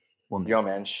Asian woman? yo,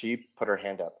 man, she put her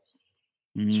hand up.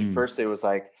 She Mm, first, it was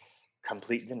like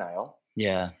complete denial.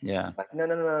 yeah, yeah. Like, no,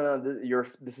 no, no, no, no.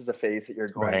 This is a phase that you're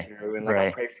going Right, through, and like, I'll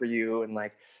right. pray for you, and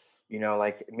like,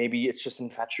 like maybe it's just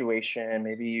infatuation.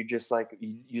 Maybe you just like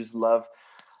you just love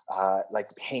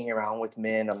like hanging around with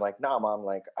men. I'm like, nah, mom.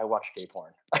 Like, I watch gay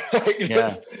porn. Like,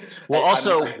 Yeah. Well, I'm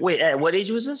also, wait, at what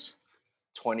age was this?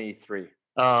 23.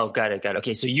 Oh, got it, got it.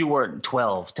 Okay, so you weren't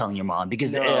 12 telling your mom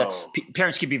because No.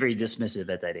 parents can be very dismissive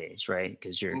at that age, right?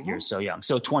 Because you're Hmm. so young.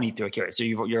 So 23, okay, right. So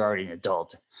you're already an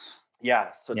adult.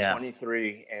 Yeah. So Yeah.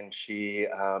 23, and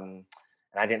and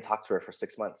I didn't talk to her for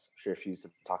 6 months. She refused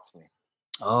to talk to me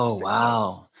for Oh, 6 months.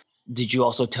 wow. Did you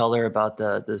also tell her about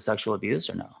the sexual abuse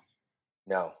or no?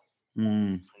 No,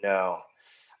 Mm, no.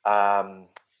 Um,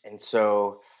 and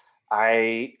so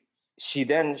I, she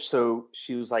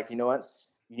was like, you know what?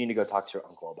 You need to go talk to your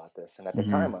uncle about this. And at the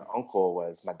time, mhm, my uncle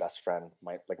was my best friend,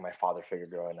 my father figure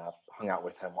growing up. Hung out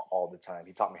with him all the time.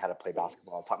 He taught me how to play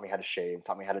basketball, taught me how to shave,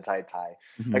 taught me how to tie a tie,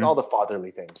 like all mhm, the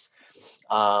fatherly things.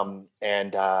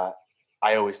 And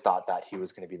I always thought that he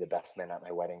was going to be the best man at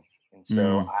my wedding. And so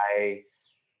mm. I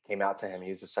came out to him. He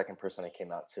was the second person I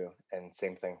came out to, and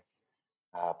same thing.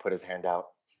 Put his hand out.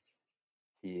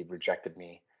 He rejected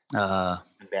me, Uh,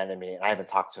 abandoned me, and I haven't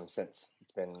talked to him since.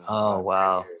 It's been oh, about 10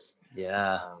 wow. years.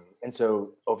 Yeah. And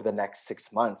so over the next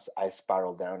 6 months, I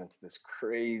spiraled down into this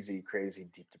crazy, crazy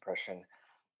deep depression,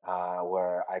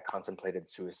 where I contemplated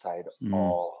suicide Mm,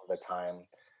 all the time.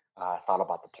 Thought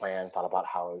about the plan, thought about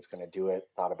how I was going to do it,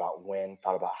 thought about when,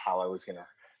 thought about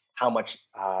how much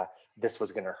this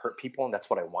was going to hurt people. And that's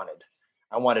what I wanted.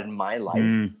 I wanted my life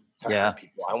mm. to hurt Yeah.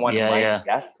 people. I wanted Yeah, my yeah.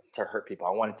 death to hurt people.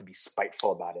 I wanted to be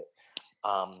spiteful about it.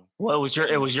 Um, Well, it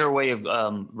and was your way of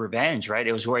revenge, right?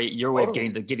 It was your way of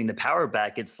totally. getting the power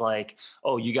back. It's like,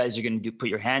 oh, you guys are going to put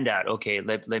your hand out. Okay,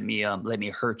 let me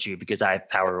hurt you because I have Yep.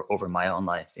 power over my own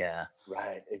life. Yeah.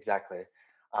 Right, exactly.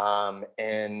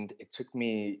 And it took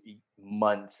me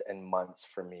months and months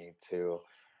for me to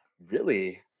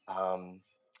really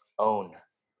own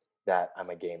that I'm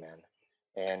a gay man.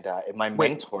 And my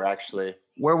Wait, mentor actually,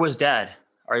 where was dad?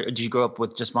 Or did you grow up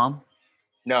with just mom?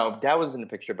 no, dad was in the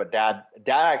picture, but dad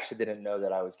actually didn't know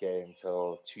that I was gay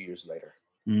until 2 years later.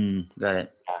 Mm, got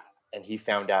it. Yeah. And he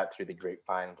found out through the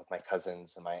grapevine with my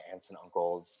cousins and my aunts and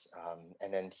uncles.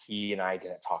 And then he and I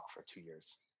didn't talk for 2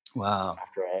 years Wow.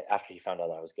 after he found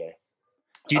out I was gay.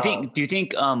 Do you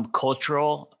think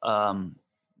cultural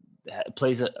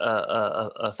plays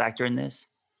a factor in this?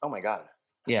 Oh my God,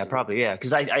 Yeah, absolutely. probably. Yeah,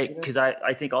 because You know,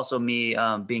 I think also me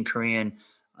being Korean,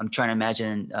 I'm trying to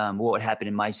imagine what would happen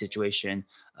in my situation.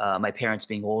 My parents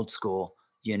being old school,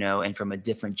 and from a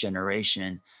different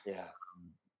generation. yeah,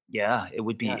 Yeah, yeah, it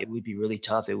would be really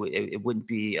tough. It wouldn't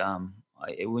be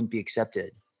it wouldn't be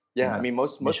accepted, yeah. I mean,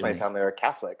 most of my initially. family are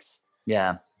Catholics,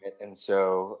 Yeah. and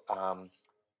so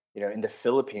in the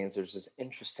Philippines, there's this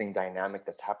interesting dynamic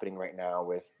that's happening right now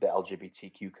with the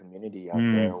LGBTQ community out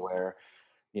there, Mm, where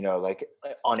like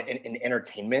in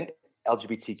entertainment,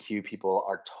 LGBTQ people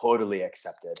are totally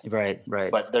accepted, right.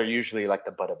 Right. but they're usually like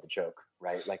the butt of the joke,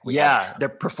 right? Like we have Yeah, they're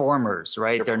performers,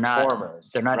 right? they're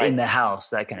performers, They're not in right? the house,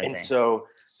 that kind of And thing.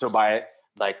 so by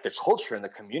like the culture in the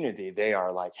community, they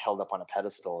are like held up on a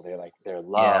pedestal. They're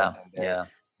loved, Yeah. and Yeah.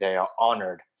 they are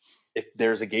honored. If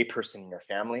there's a gay person in your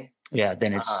family, Yeah.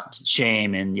 Then uh it's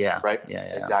shame and yeah. right, Yeah.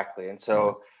 Yeah. exactly. And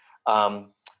Yeah.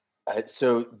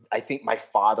 so I think my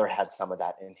father had some of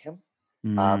that in him.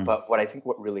 Mm, But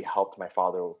what really helped my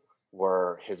father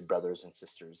were his brothers and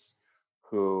sisters,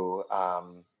 who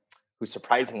who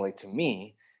surprisingly to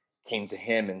me came to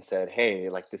him and said, "Hey,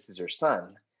 like, this is your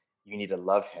son. You need to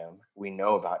love him. We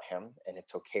know about him, and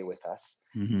it's okay with us.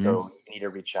 mhm, So you need to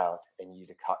reach out, and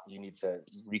you need to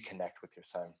reconnect with your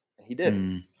son." And he did.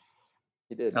 mm.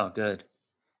 He did. Oh, good.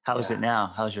 How is it Yeah, now?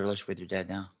 How's your relationship with your dad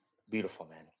now? beautiful,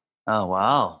 man. Oh, Uh,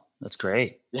 wow. That's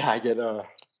great. yeah, I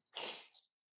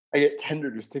get tender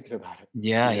just thinking about it.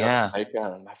 Yeah, yeah. Like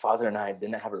my father and I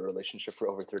didn't have a relationship for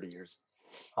over 30 years.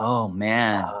 Oh,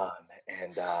 man.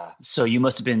 And So you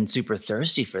must have been super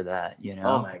thirsty for that,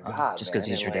 Oh my God, just because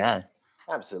man. he's And your like, dad.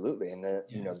 absolutely. And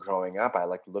Yeah. growing up, I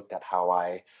like looked at how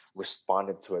I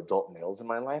responded to adult males in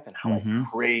my life and how I Mhm.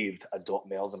 craved adult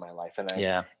males in my life.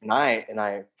 Yeah. And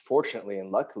I fortunately and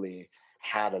luckily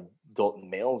had adult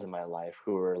males in my life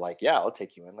who were like, yeah, I'll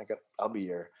take you in. Like, I'll be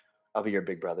your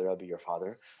big brother. I'll be your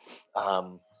father.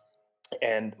 Um,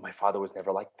 and my father was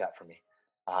never like that for me.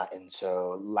 And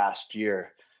so last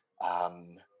year,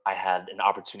 I had an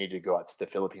opportunity to go out to the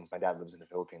Philippines. My dad lives in the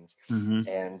Philippines, Mhm.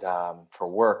 and for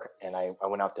work. And I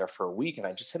went out there for a week, and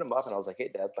I just hit him up, and I was like, "Hey,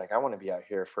 Dad, like I want to be out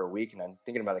here for a week, and I'm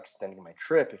thinking about extending my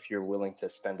trip. If you're willing to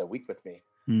spend a week with me."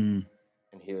 Mm.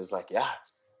 And he was like, "Yeah,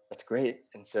 that's great."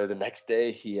 And so the next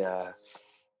day, he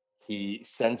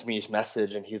sends me a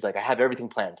message, and he's like, "I have everything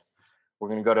planned. We're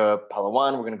gonna go to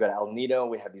Palawan. We're gonna go to El Nido.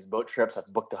 We have these boat trips. I've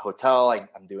booked a hotel.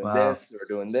 I'm doing Wow. this. We're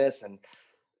doing this." And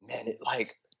man,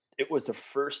 it was the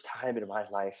first time in my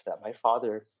life that I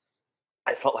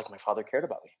felt like my father cared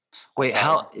about me. I Wait,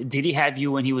 felt like how did he have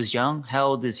you when he was young? How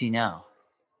old is he now?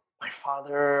 my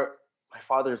father. My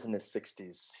father's in his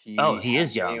 60s. Oh, he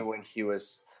is young.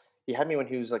 He had me when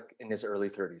he was like in his early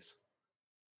 30s.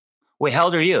 Wait, how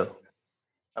old are you?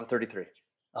 I'm 33.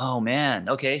 Oh, man.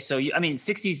 Okay, so I mean,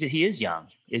 60s, he is young.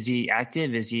 Is he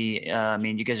active? Is he, I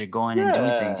mean, you guys are going and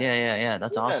doing things. Yeah, Yeah, yeah, yeah.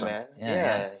 That's yeah, awesome. man. Yeah,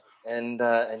 yeah.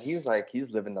 Yeah, and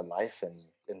he's living the life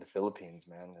in the Philippines,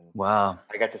 man. And Wow.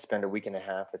 I got to spend a week and a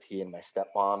half with he and my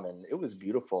stepmom, and it was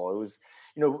beautiful. It was,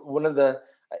 one of the.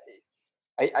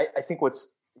 I think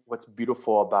what's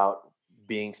beautiful about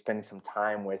being spending some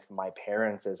time with my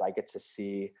parents is I get to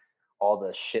see all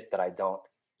the shit that I don't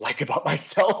like about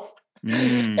myself,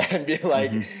 Mm. and be like,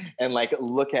 Mhm. and like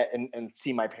look at and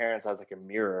see my parents as like a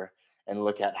mirror, and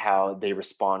look at how they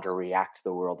respond or react to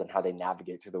the world and how they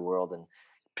navigate through the world, and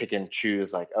pick and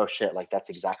choose like, oh shit, like that's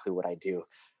exactly what I do.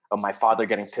 My father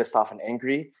getting pissed off and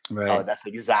angry, oh, Right. that's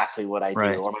exactly what I do.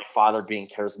 Right. Or my father being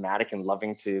charismatic and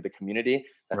loving to the community,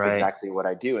 that's Right. exactly what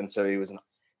I do. And so it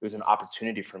was an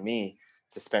opportunity for me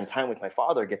to spend time with my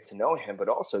father, get to know him, but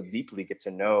also deeply get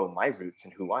to know my roots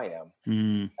and who I am,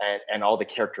 Mm. and all the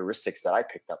characteristics that I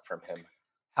picked up from him.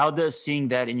 How does seeing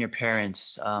that in your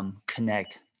parents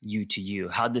connect you to you?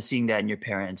 How does seeing that in your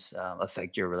parents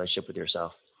affect your relationship with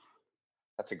yourself?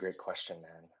 That's a great question,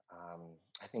 man.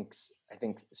 I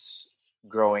think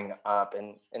growing up,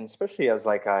 and especially as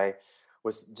like I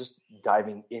was just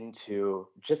diving into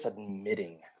just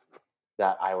admitting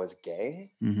that I was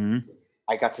gay, Mhm.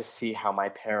 I got to see how my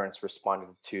parents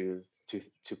responded to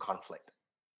conflict,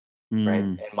 right?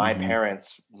 Mm. And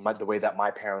Mhm. the way that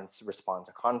my parents respond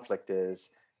to conflict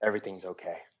is everything's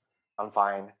okay. I'm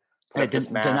fine. Put Right, up this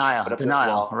mask, denial, put up this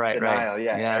denial. wall, Right, right. denial.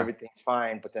 Yeah, Yeah, everything's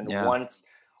fine. But then yeah,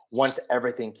 once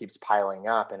everything keeps piling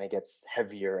up and it gets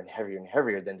heavier and heavier and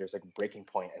heavier, then there's like a breaking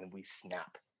point and we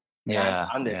snap. And yeah,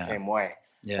 I'm the yeah, same way, right?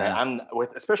 yeah, I'm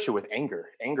with especially with anger.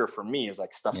 Anger for me is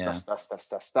like stuff, stuff, yeah. stuff, stuff,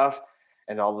 stuff, stuff.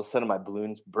 And all of a sudden my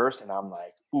balloons burst and I'm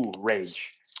like, ooh,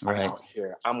 rage. I'm Right, out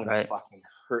here. I'm gonna right. fucking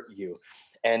hurt you.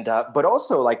 And but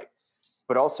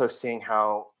also seeing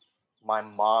how my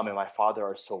mom and my father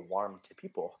are so warm to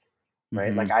people,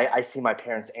 right? Like Mhm. I see my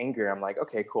parents' anger. I'm like,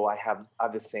 okay, cool. I have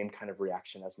the same kind of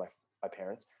reaction as my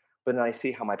parents. But then I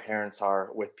see how my parents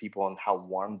are with people and how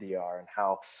warm they are and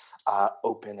how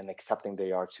open and accepting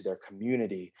they are to their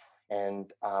community.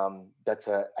 And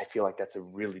I feel like that's a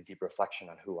really deep reflection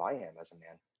on who I am as a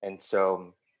man. And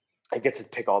so I get to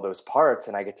pick all those parts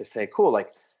and I get to say, cool,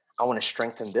 like I want to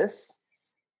strengthen this.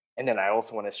 And then I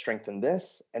also want to strengthen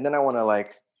this. And then I want to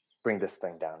like bring this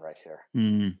thing down right here.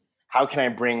 Mm. How can I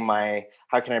bring my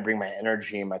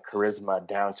energy and my charisma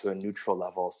down to a neutral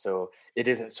level so it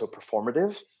isn't so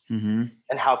performative? Mhm.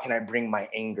 And how can I bring my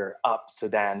anger up so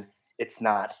then it's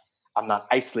not I'm not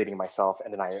isolating myself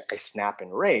and then I snap in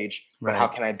rage, but how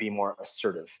Right. can I be more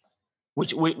assertive?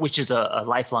 Which is a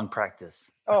lifelong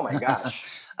practice. Oh my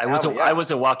gosh. I Yeah.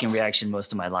 was a walking reaction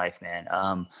most of my life, man.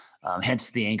 Hence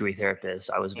the angry therapist.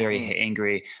 I was very Hmm.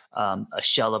 angry, a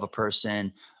shell of a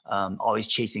person, always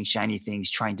chasing shiny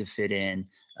things, trying to fit in.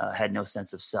 Had no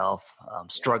sense of self, Yeah.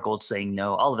 struggled saying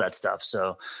no, all of that stuff.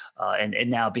 So, and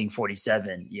now being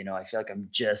 47, I feel like I'm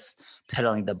just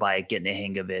pedaling the bike, getting the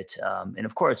hang of it. And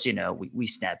of course, we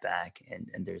snap back, and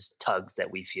there's tugs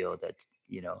that we feel that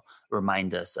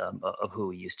remind us of who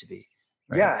we used to be,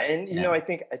 right? Yeah. And Yeah. I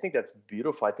think that's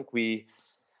beautiful. I think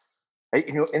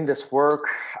in this work,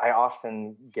 I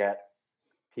often get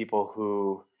people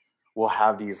who will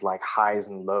have these like highs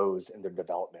and lows in their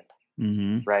development,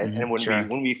 right? And when we Sure.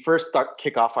 when we first start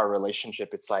kick off our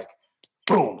relationship, it's like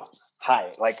boom,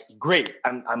 high, like great.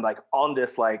 I'm like on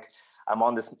this like I'm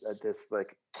on this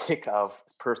like kick of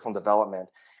personal development.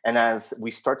 And as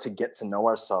we start to get to know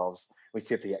ourselves, we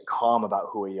start to get calm about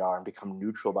who we are and become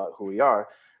neutral about who we are,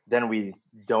 then we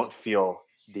don't feel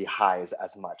the highs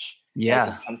as much. And I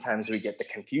think Yeah. sometimes we get the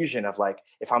confusion of like,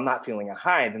 if I'm not feeling a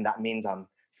high, then that means I'm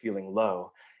feeling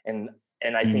low. And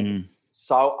I think Mm,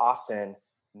 so often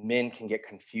men can get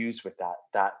confused with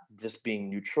that just being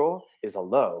neutral is a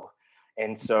low.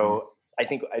 And mm. so I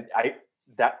think I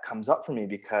that comes up for me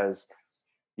because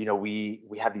we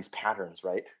have these patterns,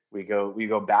 right? We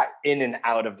go back in and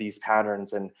out of these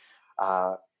patterns, and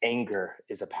anger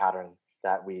is a pattern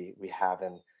that we have.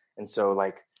 And so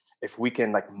like if we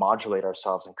can like modulate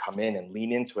ourselves and come in and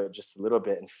lean into it just a little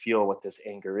bit and feel what this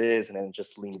anger is, and then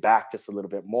just lean back just a little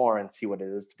bit more and see what it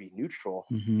is to be neutral,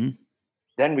 Mhm.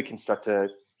 then we can start to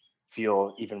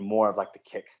feel even more of like the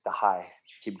kick, the high.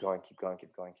 Keep going, keep going,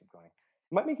 keep going, keep going.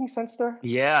 Am I making sense there?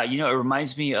 Yeah, it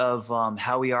reminds me of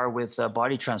how we are with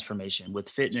body transformation, with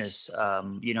fitness.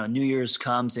 New Year's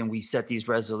comes and we set these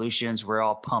resolutions. We're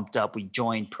all pumped up. We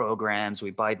join programs,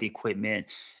 we buy the equipment,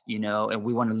 and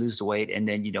we want to lose the weight. And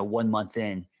then, 1 month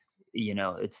in,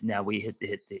 it's now we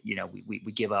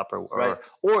we give up, or, Right.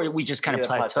 we just We kind of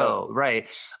hit a plateau. plateau, right?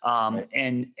 Right.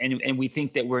 And we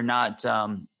think that we're not,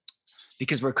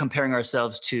 because we're comparing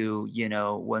ourselves to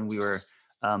when we were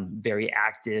very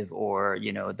active, or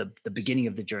the beginning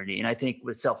of the journey. And I think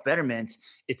with self-betterment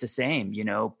it's the same.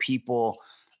 People,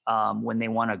 when they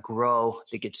want to grow,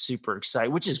 they get super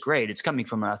excited, which is great. It's coming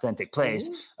from an authentic place.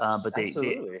 Hmm. But they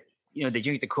Absolutely. they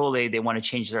drink the Kool-Aid, they want to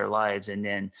change their lives. And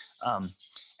then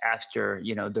after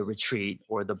the retreat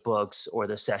or the books or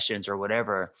the sessions or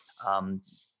whatever, um,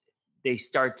 they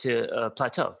start to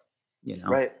plateau you know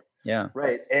Right. yeah.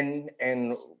 Right.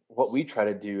 And what we try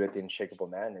to do at the Unshakable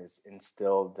Man is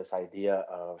instill this idea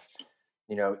of,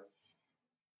 you know,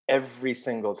 every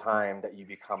single time that you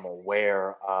become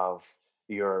aware of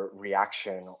your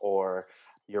reaction or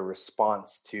your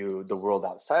response to the world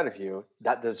outside of you,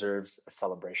 that deserves a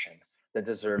celebration. That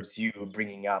deserves you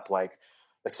bringing up like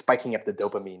spiking up the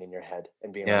dopamine in your head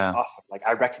and being like, Yeah. awesome, like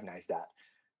I recognize that.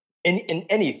 In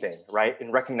anything, right?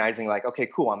 In recognizing like, okay,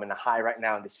 cool, I'm in a high right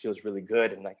now and this feels really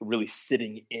good, and like really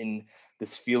sitting in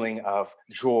this feeling of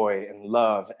joy and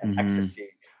love and Hmm. ecstasy,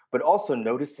 but also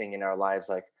noticing in our lives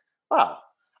like, wow,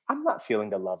 I'm not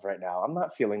feeling the love right now. I'm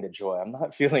not feeling the joy. I'm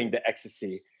not feeling the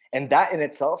ecstasy. And that in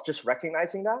itself, just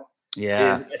recognizing that is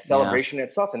Yeah. a Yeah. celebration in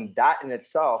itself. And that in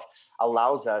itself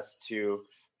allows us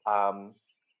um,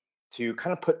 to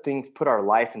kind of put our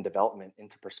life and development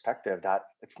into perspective, that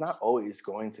it's not always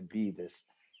going to be this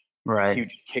Right.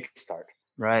 huge kickstart.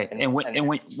 Right. And And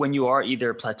when you are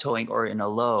either plateauing or in a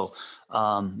low,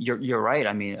 you're right.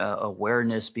 I mean,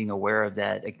 awareness, being aware of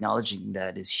that, acknowledging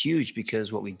that is huge,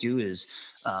 because what we do is,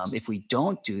 if we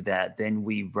don't do that, then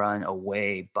we run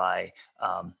away by,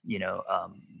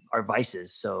 our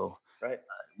vices. So right,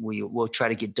 we will try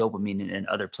to get dopamine in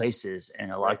other places,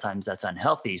 and a lot of right, times that's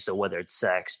unhealthy. So whether it's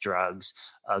sex, drugs,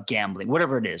 gambling,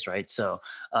 whatever it is, right? So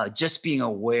just being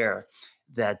aware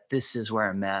that this is where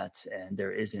I'm at, and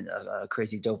there isn't a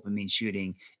crazy dopamine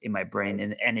shooting in my brain,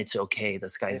 right. and it's okay. The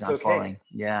And sky's it's not okay. falling.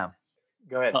 Yeah.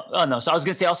 Go ahead. Oh no. So I was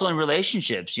gonna say, also in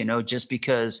relationships, just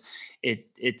because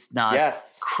it's not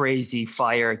Yes. crazy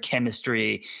fire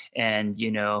chemistry, and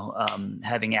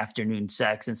having afternoon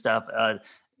sex and stuff,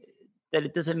 that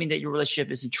it doesn't mean that your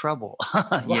relationship is in trouble.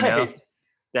 you know Right.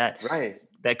 that Right.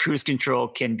 that cruise control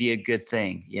can be a good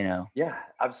thing. Yeah,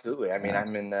 absolutely. I mean, Yeah.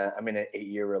 I'm in an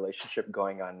 8-year relationship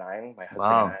going on 9. My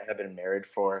husband and Wow. I have been married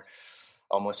for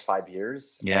almost 5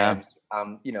 years. Yeah.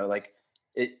 And like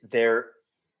it there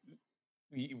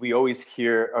we always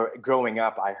hear, or growing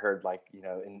up I heard like,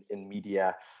 in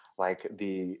media, like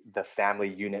the family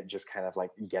unit just kind of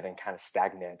like getting kind of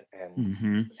stagnant,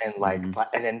 Hmm. and like Hmm.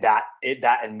 and then that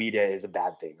in media is a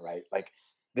bad thing, right? Like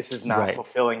this is not Right.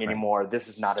 fulfilling Right. anymore, this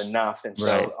is not enough, and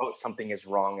Right. so something is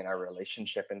wrong in our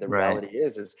relationship. And the Right. reality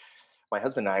is my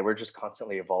husband and I, we're just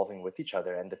constantly evolving with each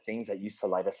other, and the things that used to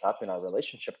light us up in our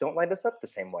relationship don't light us up the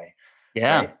same way,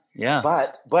 Yeah. right? Yeah.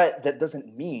 But that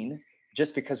doesn't mean,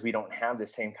 just because we don't have the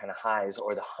same kind of highs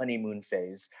or the honeymoon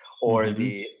phase or Hmm.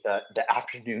 the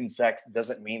afternoon sex,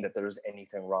 doesn't mean that there's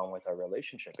anything wrong with our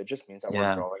relationship. It just means that we're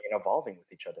Yeah. growing and evolving with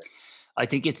each other. I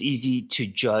think it's easy to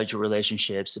judge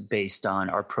relationships based on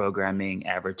our programming,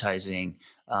 advertising,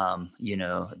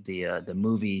 the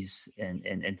movies,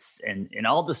 and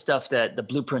all the stuff, that the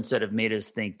blueprints that have made us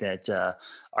think that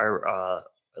our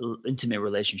intimate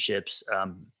relationships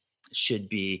should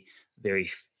be very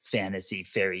fantasy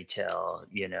fairy tale,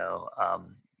 But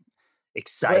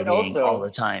exciting all the also,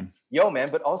 time. yo, man,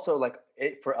 but also like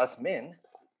for us men,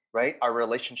 right? Our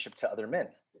relationship to other men,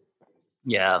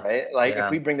 Yeah. right? Like if Yeah.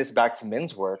 we bring this back to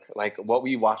men's work, like what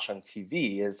we watch on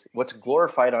TV is what's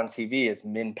glorified on TV is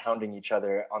men pounding each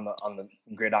other on the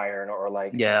gridiron or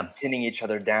like Yeah. pinning each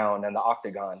other down in the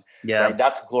octagon, Yeah. right?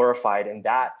 That's glorified, and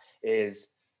that is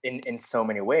in so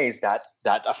many ways that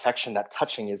affection, that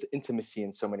touching is intimacy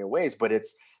in so many ways, but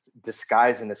it's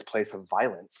disguised in this place of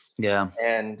violence, Yeah.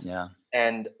 and Yeah.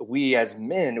 we as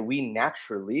men, we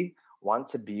naturally want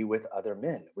to be with other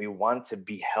men. We want to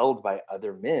be held by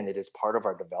other men. It is part of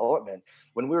our development.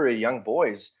 When we were young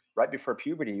boys, right before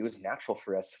puberty, it was natural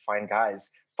for us to find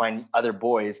guys, find other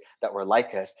boys that were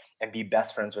like us and be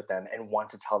best friends with them and want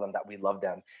to tell them that we love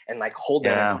them and like hold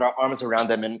them and Yeah. put our arms around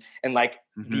them and like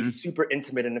be Hmm. super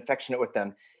intimate and affectionate with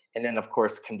them. And then of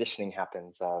course conditioning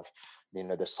happens of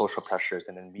the social pressures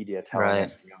and then media telling Right.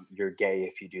 us you're gay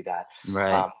if you do that.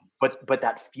 Right. um, but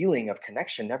that feeling of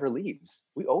connection never leaves.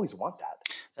 We always want that.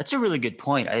 That's a really good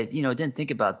point. I, didn't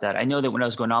think about that. I know that when I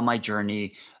was going on my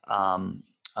journey,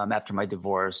 after my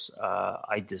divorce,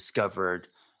 I discovered,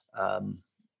 um,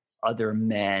 other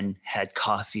men had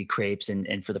coffee crepes,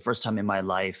 and for the first time in my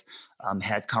life,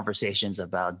 had conversations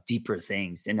about deeper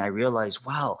things. And I realized,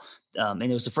 wow. And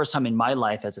it was the first time in my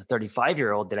life as a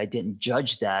 35-year-old that I didn't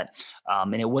judge that.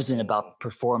 And it wasn't Mm, about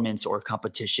performance or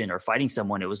competition or fighting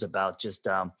someone. It was about just,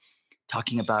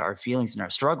 talking about our feelings and our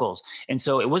struggles. And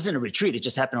so it wasn't a retreat. It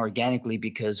just happened organically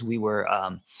because we were,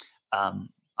 um,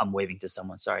 I'm waving to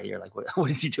someone. Sorry. You're like, what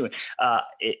is he doing?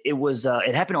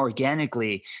 It happened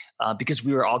organically, because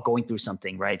we were all going through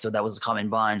something. Right. So that was a common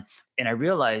bond. And I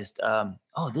realized,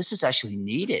 oh, this is actually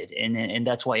needed. And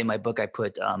that's why in my book, I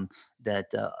put, that,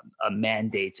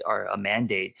 mandates are a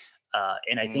mandate.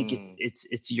 And I think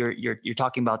mm, you're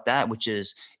talking about that, which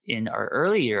is in our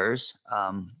early years,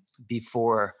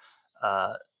 before,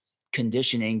 uh,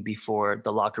 conditioning, before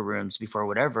the locker rooms, before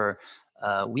whatever,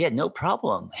 we had no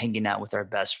problem hanging out with our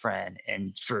best friend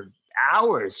and for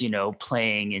hours,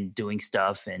 playing and doing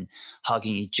stuff and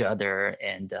hugging each other.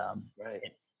 right,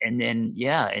 And then,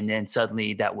 yeah. And then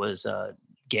suddenly that was,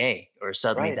 gay, or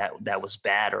suddenly right, that was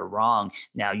bad or wrong.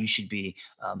 Now you should be,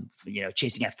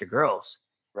 chasing after girls.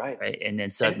 right. Right. And then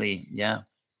And suddenly, yeah.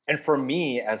 and for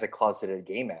me as a closeted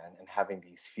gay man and having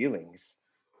these feelings,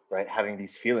 right, having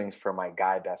these feelings for my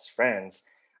guy best friends,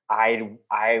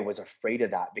 I was afraid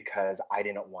of that because I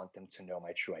didn't want them to know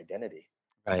my true identity.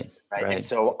 Right. Right, and Right.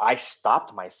 so I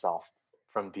stopped myself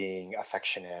from being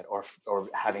affectionate or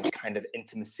having kind of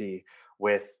intimacy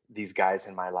with these guys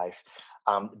in my life,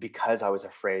 because I was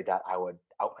afraid that I would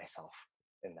out myself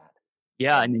in that,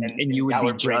 Yeah. And you and would that be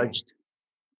would bring judged.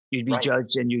 You'd be right,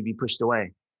 judged and you'd be pushed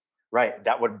away. right,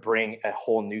 that would bring a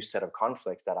whole new set of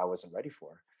conflicts that I wasn't ready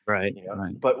for, Right. you know.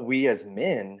 Right. But we as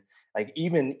men, like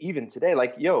even today,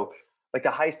 like yo, like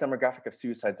the highest demographic of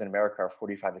suicides in America are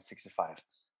 45 and 65.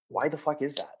 Why the fuck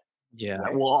is that? Yeah.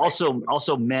 Right, Well, right,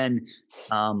 also men,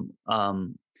 um,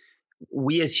 um,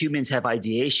 we as humans have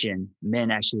ideation.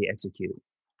 Men actually execute.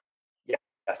 yeah,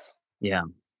 yes, Yeah.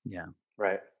 Yeah.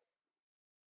 right.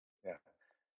 Yeah.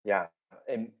 Yeah.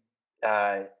 And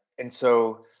uh and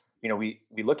so, we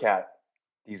look at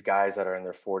these guys that are in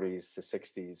their 40s to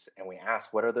 60s and we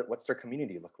ask what's their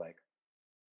community look like?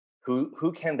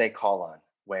 Who can they call on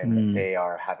when Mm. they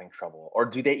are having trouble? Or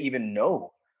do they even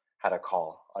know how to call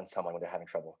on someone when they're having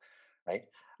trouble? Right?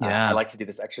 I Yeah. like to do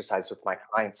this exercise with my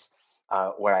clients,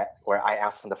 where I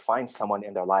ask them to find someone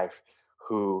in their life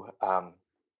who,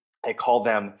 I call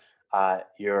them,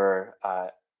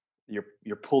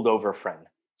 your pulled over friend.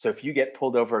 So if you get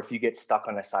pulled over, if you get stuck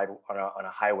on a side on a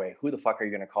highway, who the fuck are you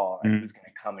going to call and who's Mm. going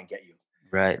to come and get you,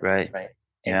 Right. Right. right?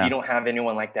 And if you Yeah. don't have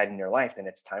anyone like that in your life, then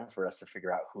it's time for us to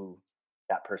figure out who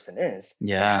that person is and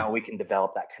Yeah. how we can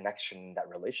develop that connection, that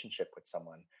relationship with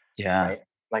someone, Yeah. right?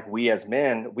 Like we as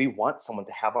men, we want someone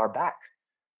to have our back.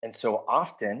 And so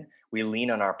often we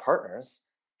lean on our partners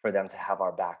for them to have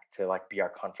our back, to like be our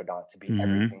confidant, to be Hmm.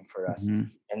 everything for us. Hmm.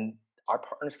 And our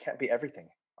partners can't be everything.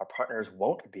 Our partners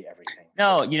won't be everything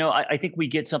No, for us. I think we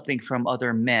get something from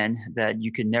other men that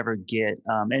you can never get,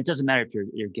 and it doesn't matter if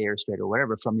you're gay or straight or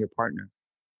whatever, from your partner.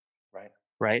 Right.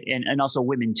 Right. And also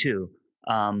women too.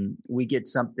 We get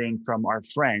something from our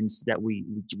friends that we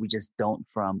just don't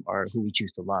from our who we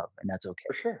choose to love, and that's For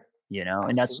okay. sure.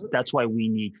 And Absolutely. that's why we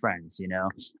need friends.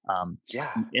 Um,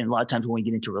 Yeah. and a lot of times when we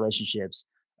get into relationships,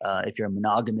 if you're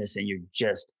monogamous and you're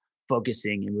just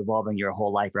focusing and revolving your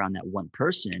whole life around that one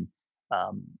person,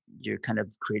 um, you're kind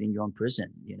of creating your own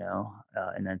prison.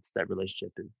 And that's that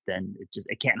relationship. Then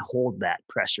it can't hold that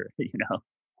pressure.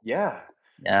 Yeah.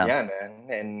 Yeah. Yeah, man.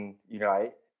 And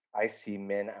I see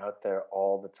men out there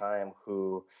all the time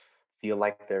who feel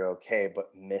like they're okay, but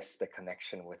miss the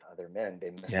connection with other men. They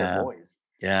miss their Yeah. boys,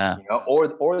 Yeah.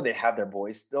 or they have their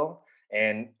boys still,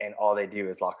 and all they do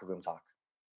is locker room talk,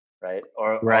 right?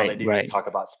 Or all Right. they do is Right. talk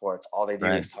about sports. All they do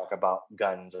Right. is talk about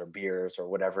guns or beers or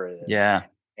whatever it is, Yeah.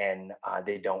 and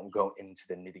they don't go into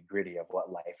the nitty gritty of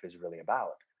what life is really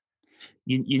about.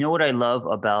 You know what I love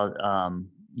about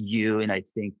you, and I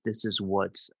think this is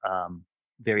what's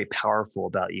very powerful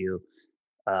about you.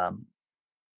 Um,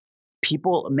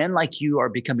 Men like you are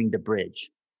becoming the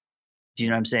bridge. Do you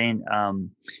know what I'm saying?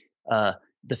 Uh,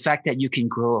 the fact that you can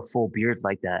grow a full beard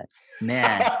like that,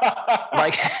 man,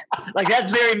 like, like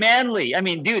that's very manly. I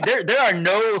mean, dude, there are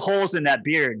no holes in that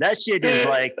beard. That shit is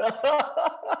like,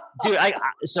 dude.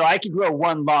 So I could grow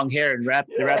one long hair and wrap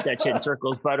that shit in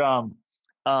circles. But I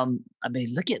mean,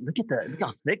 look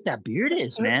how thick that beard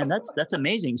is, man. That's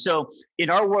amazing. So in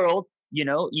our world,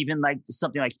 even like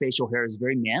something like facial hair is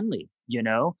very manly.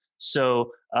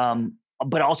 So Yeah,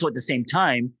 but also at the same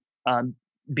time, um,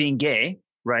 being gay,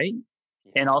 right?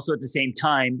 And yeah, also at the same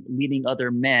time leading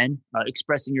other men,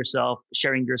 expressing yourself,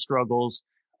 sharing your struggles,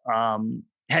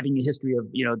 having a history of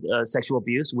sexual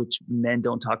abuse, which men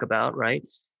don't talk about, right?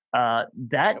 That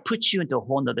yep. puts you into a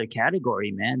whole nother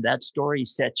category, man. That story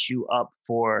sets you up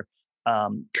for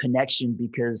connection,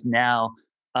 because now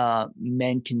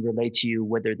men can relate to you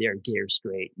whether they're gay or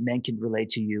straight. Men can relate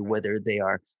to you Right. whether they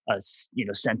are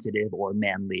sensitive or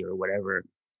manly or whatever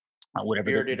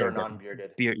Bearded or the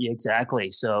non-bearded. beard. Yeah,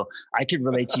 exactly. So I can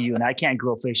relate to you, and I can't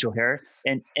grow facial hair,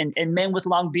 and men with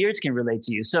long beards can relate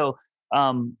to you. So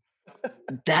um,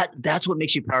 that's what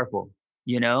makes you powerful,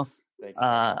 you know. Thank you,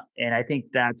 man. And I think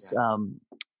that's Yeah,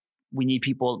 we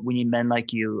need men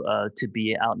like you to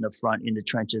be out in the front in the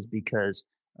trenches, because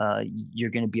you're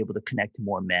going to be able to connect to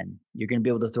more men. You're going to be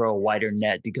able to throw a yeah, wider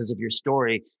net because of your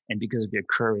story and because of your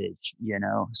courage.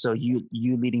 So yeah,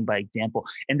 you leading by example.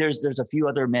 And there's a few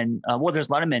other men. Well, there's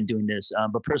a lot of men doing this,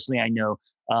 but personally, I know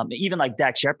even like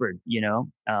Dak Shepard. He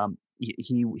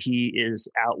is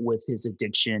out with his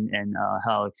addiction and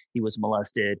how he was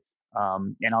molested.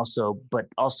 And also, but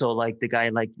also like the guy,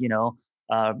 like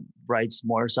uh, rides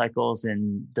motorcycles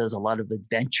and does a lot of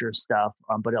adventure stuff,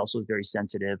 but also is very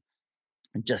sensitive.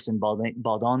 And Justin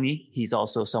Baldoni, he's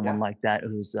also someone yeah. like that,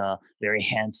 who's very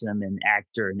handsome and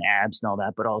actor and abs and all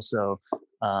that, but also,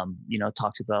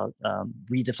 talks about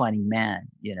redefining man,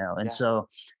 and Yeah. so,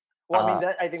 Well, I mean, uh,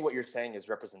 that I think what you're saying is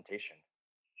representation,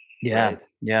 yeah, right? It's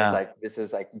yeah, like this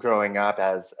is like growing up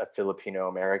as a Filipino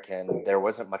American, there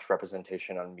wasn't much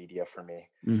representation on media for me,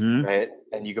 hmm, right?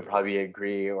 And you could probably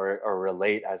agree or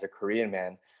relate as a Korean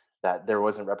man that there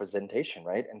wasn't representation,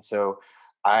 right? And so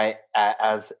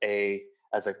as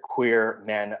a queer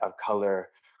man of color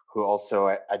who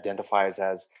also identifies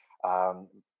as um,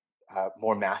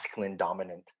 more masculine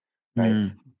dominant, right?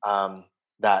 mm, Um,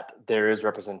 that there is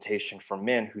representation for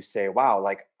men who say, "Wow,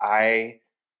 like I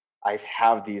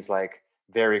have these like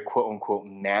very quote unquote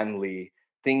manly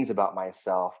things about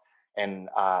myself and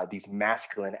these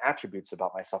masculine attributes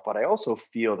about myself, but I also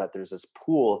feel that there's this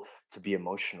pull to be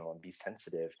emotional and be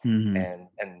sensitive, hmm,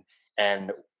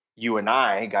 and you and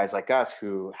I, guys like us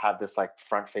who have this like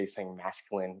front facing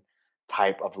masculine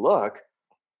type of look,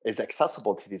 is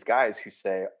accessible to these guys who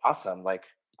say, awesome, like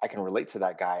I can relate to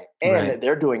that guy, right, and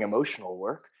they're doing emotional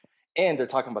work and they're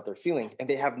talking about their feelings and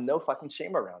they have no fucking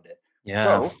shame around it. yeah,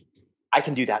 So I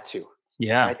can do that too. And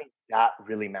yeah. I think that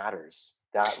really matters.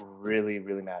 That really,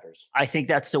 really matters. I think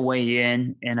that's the way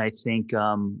in, and I think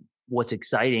what's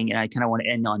exciting, and I kind of want to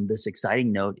end on this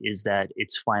exciting note, is that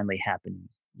it's finally happening.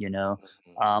 You know,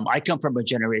 Mhm. I come from a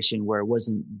generation where it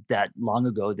wasn't that long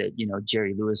ago that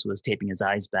Jerry Lewis was taping his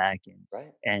eyes back,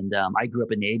 Right. and I grew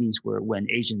up in the '80s where when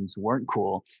Asians weren't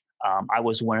cool. I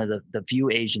was one of the few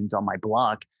Asians on my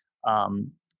block.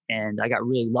 Um, and I got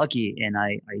really lucky, and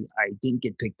I didn't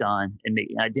get picked on, and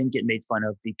I didn't get made fun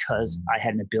of because I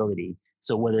had an ability.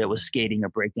 So whether it was skating or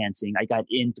breakdancing, I got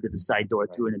in through the side door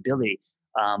Right. through an ability.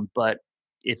 But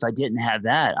if I didn't have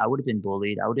that, I would have been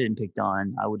bullied. I would have been picked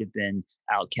on. I would have been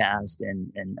outcast,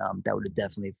 and that would have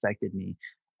definitely affected me.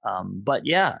 But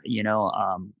yeah,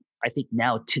 I think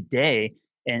now today,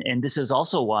 and this is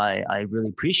also why I really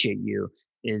appreciate you,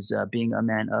 is being a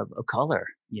man of color,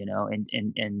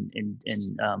 and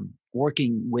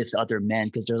working with other men,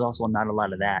 because there's also not a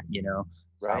lot of that.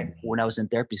 Right. When I was in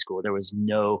therapy school, there was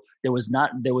not,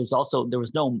 there was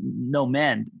no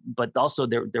men, but also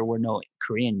there were no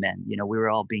Korean men. We were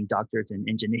all being doctors and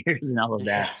engineers and all of that.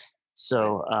 Yeah. Right.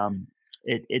 So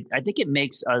I think it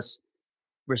makes us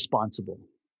responsible.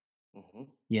 Hmm.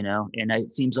 and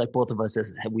it seems like both of us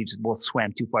we've both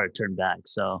swam too far to turn back.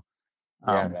 So,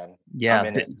 Yeah, um, man. yeah, I'm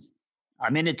in it.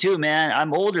 I'm in it too, man.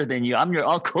 I'm older than you. I'm your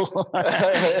uncle.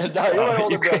 No, you're my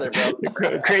older brother,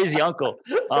 bro. Crazy uncle.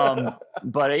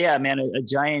 But yeah, man, a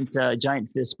giant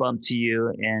fist bump to you,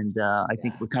 and I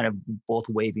think Yeah. we're kind of both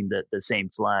waving the same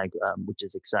flag, which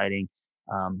is exciting.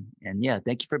 And yeah,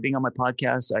 thank you for being on my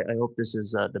podcast. I hope this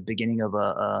is the beginning of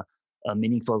a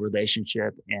meaningful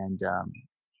relationship, and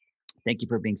thank you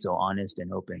for being so honest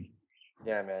and open.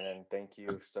 Yeah, man. And thank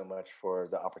you so much for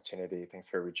the opportunity. Thanks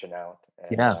for reaching out.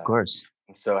 And Yeah, of course.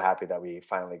 I'm so happy that we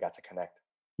finally got to connect.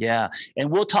 Yeah, and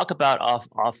we'll talk about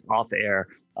off air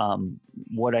um,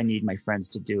 what I need my friends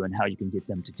to do and how you can get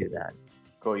them to do that.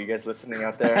 Cool. You guys listening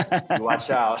out there, you watch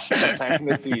out. I'm planting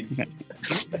the seeds.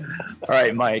 All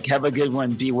right, Mike. Have a good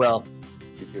one. Be well.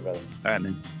 You too, brother. All right,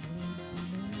 man.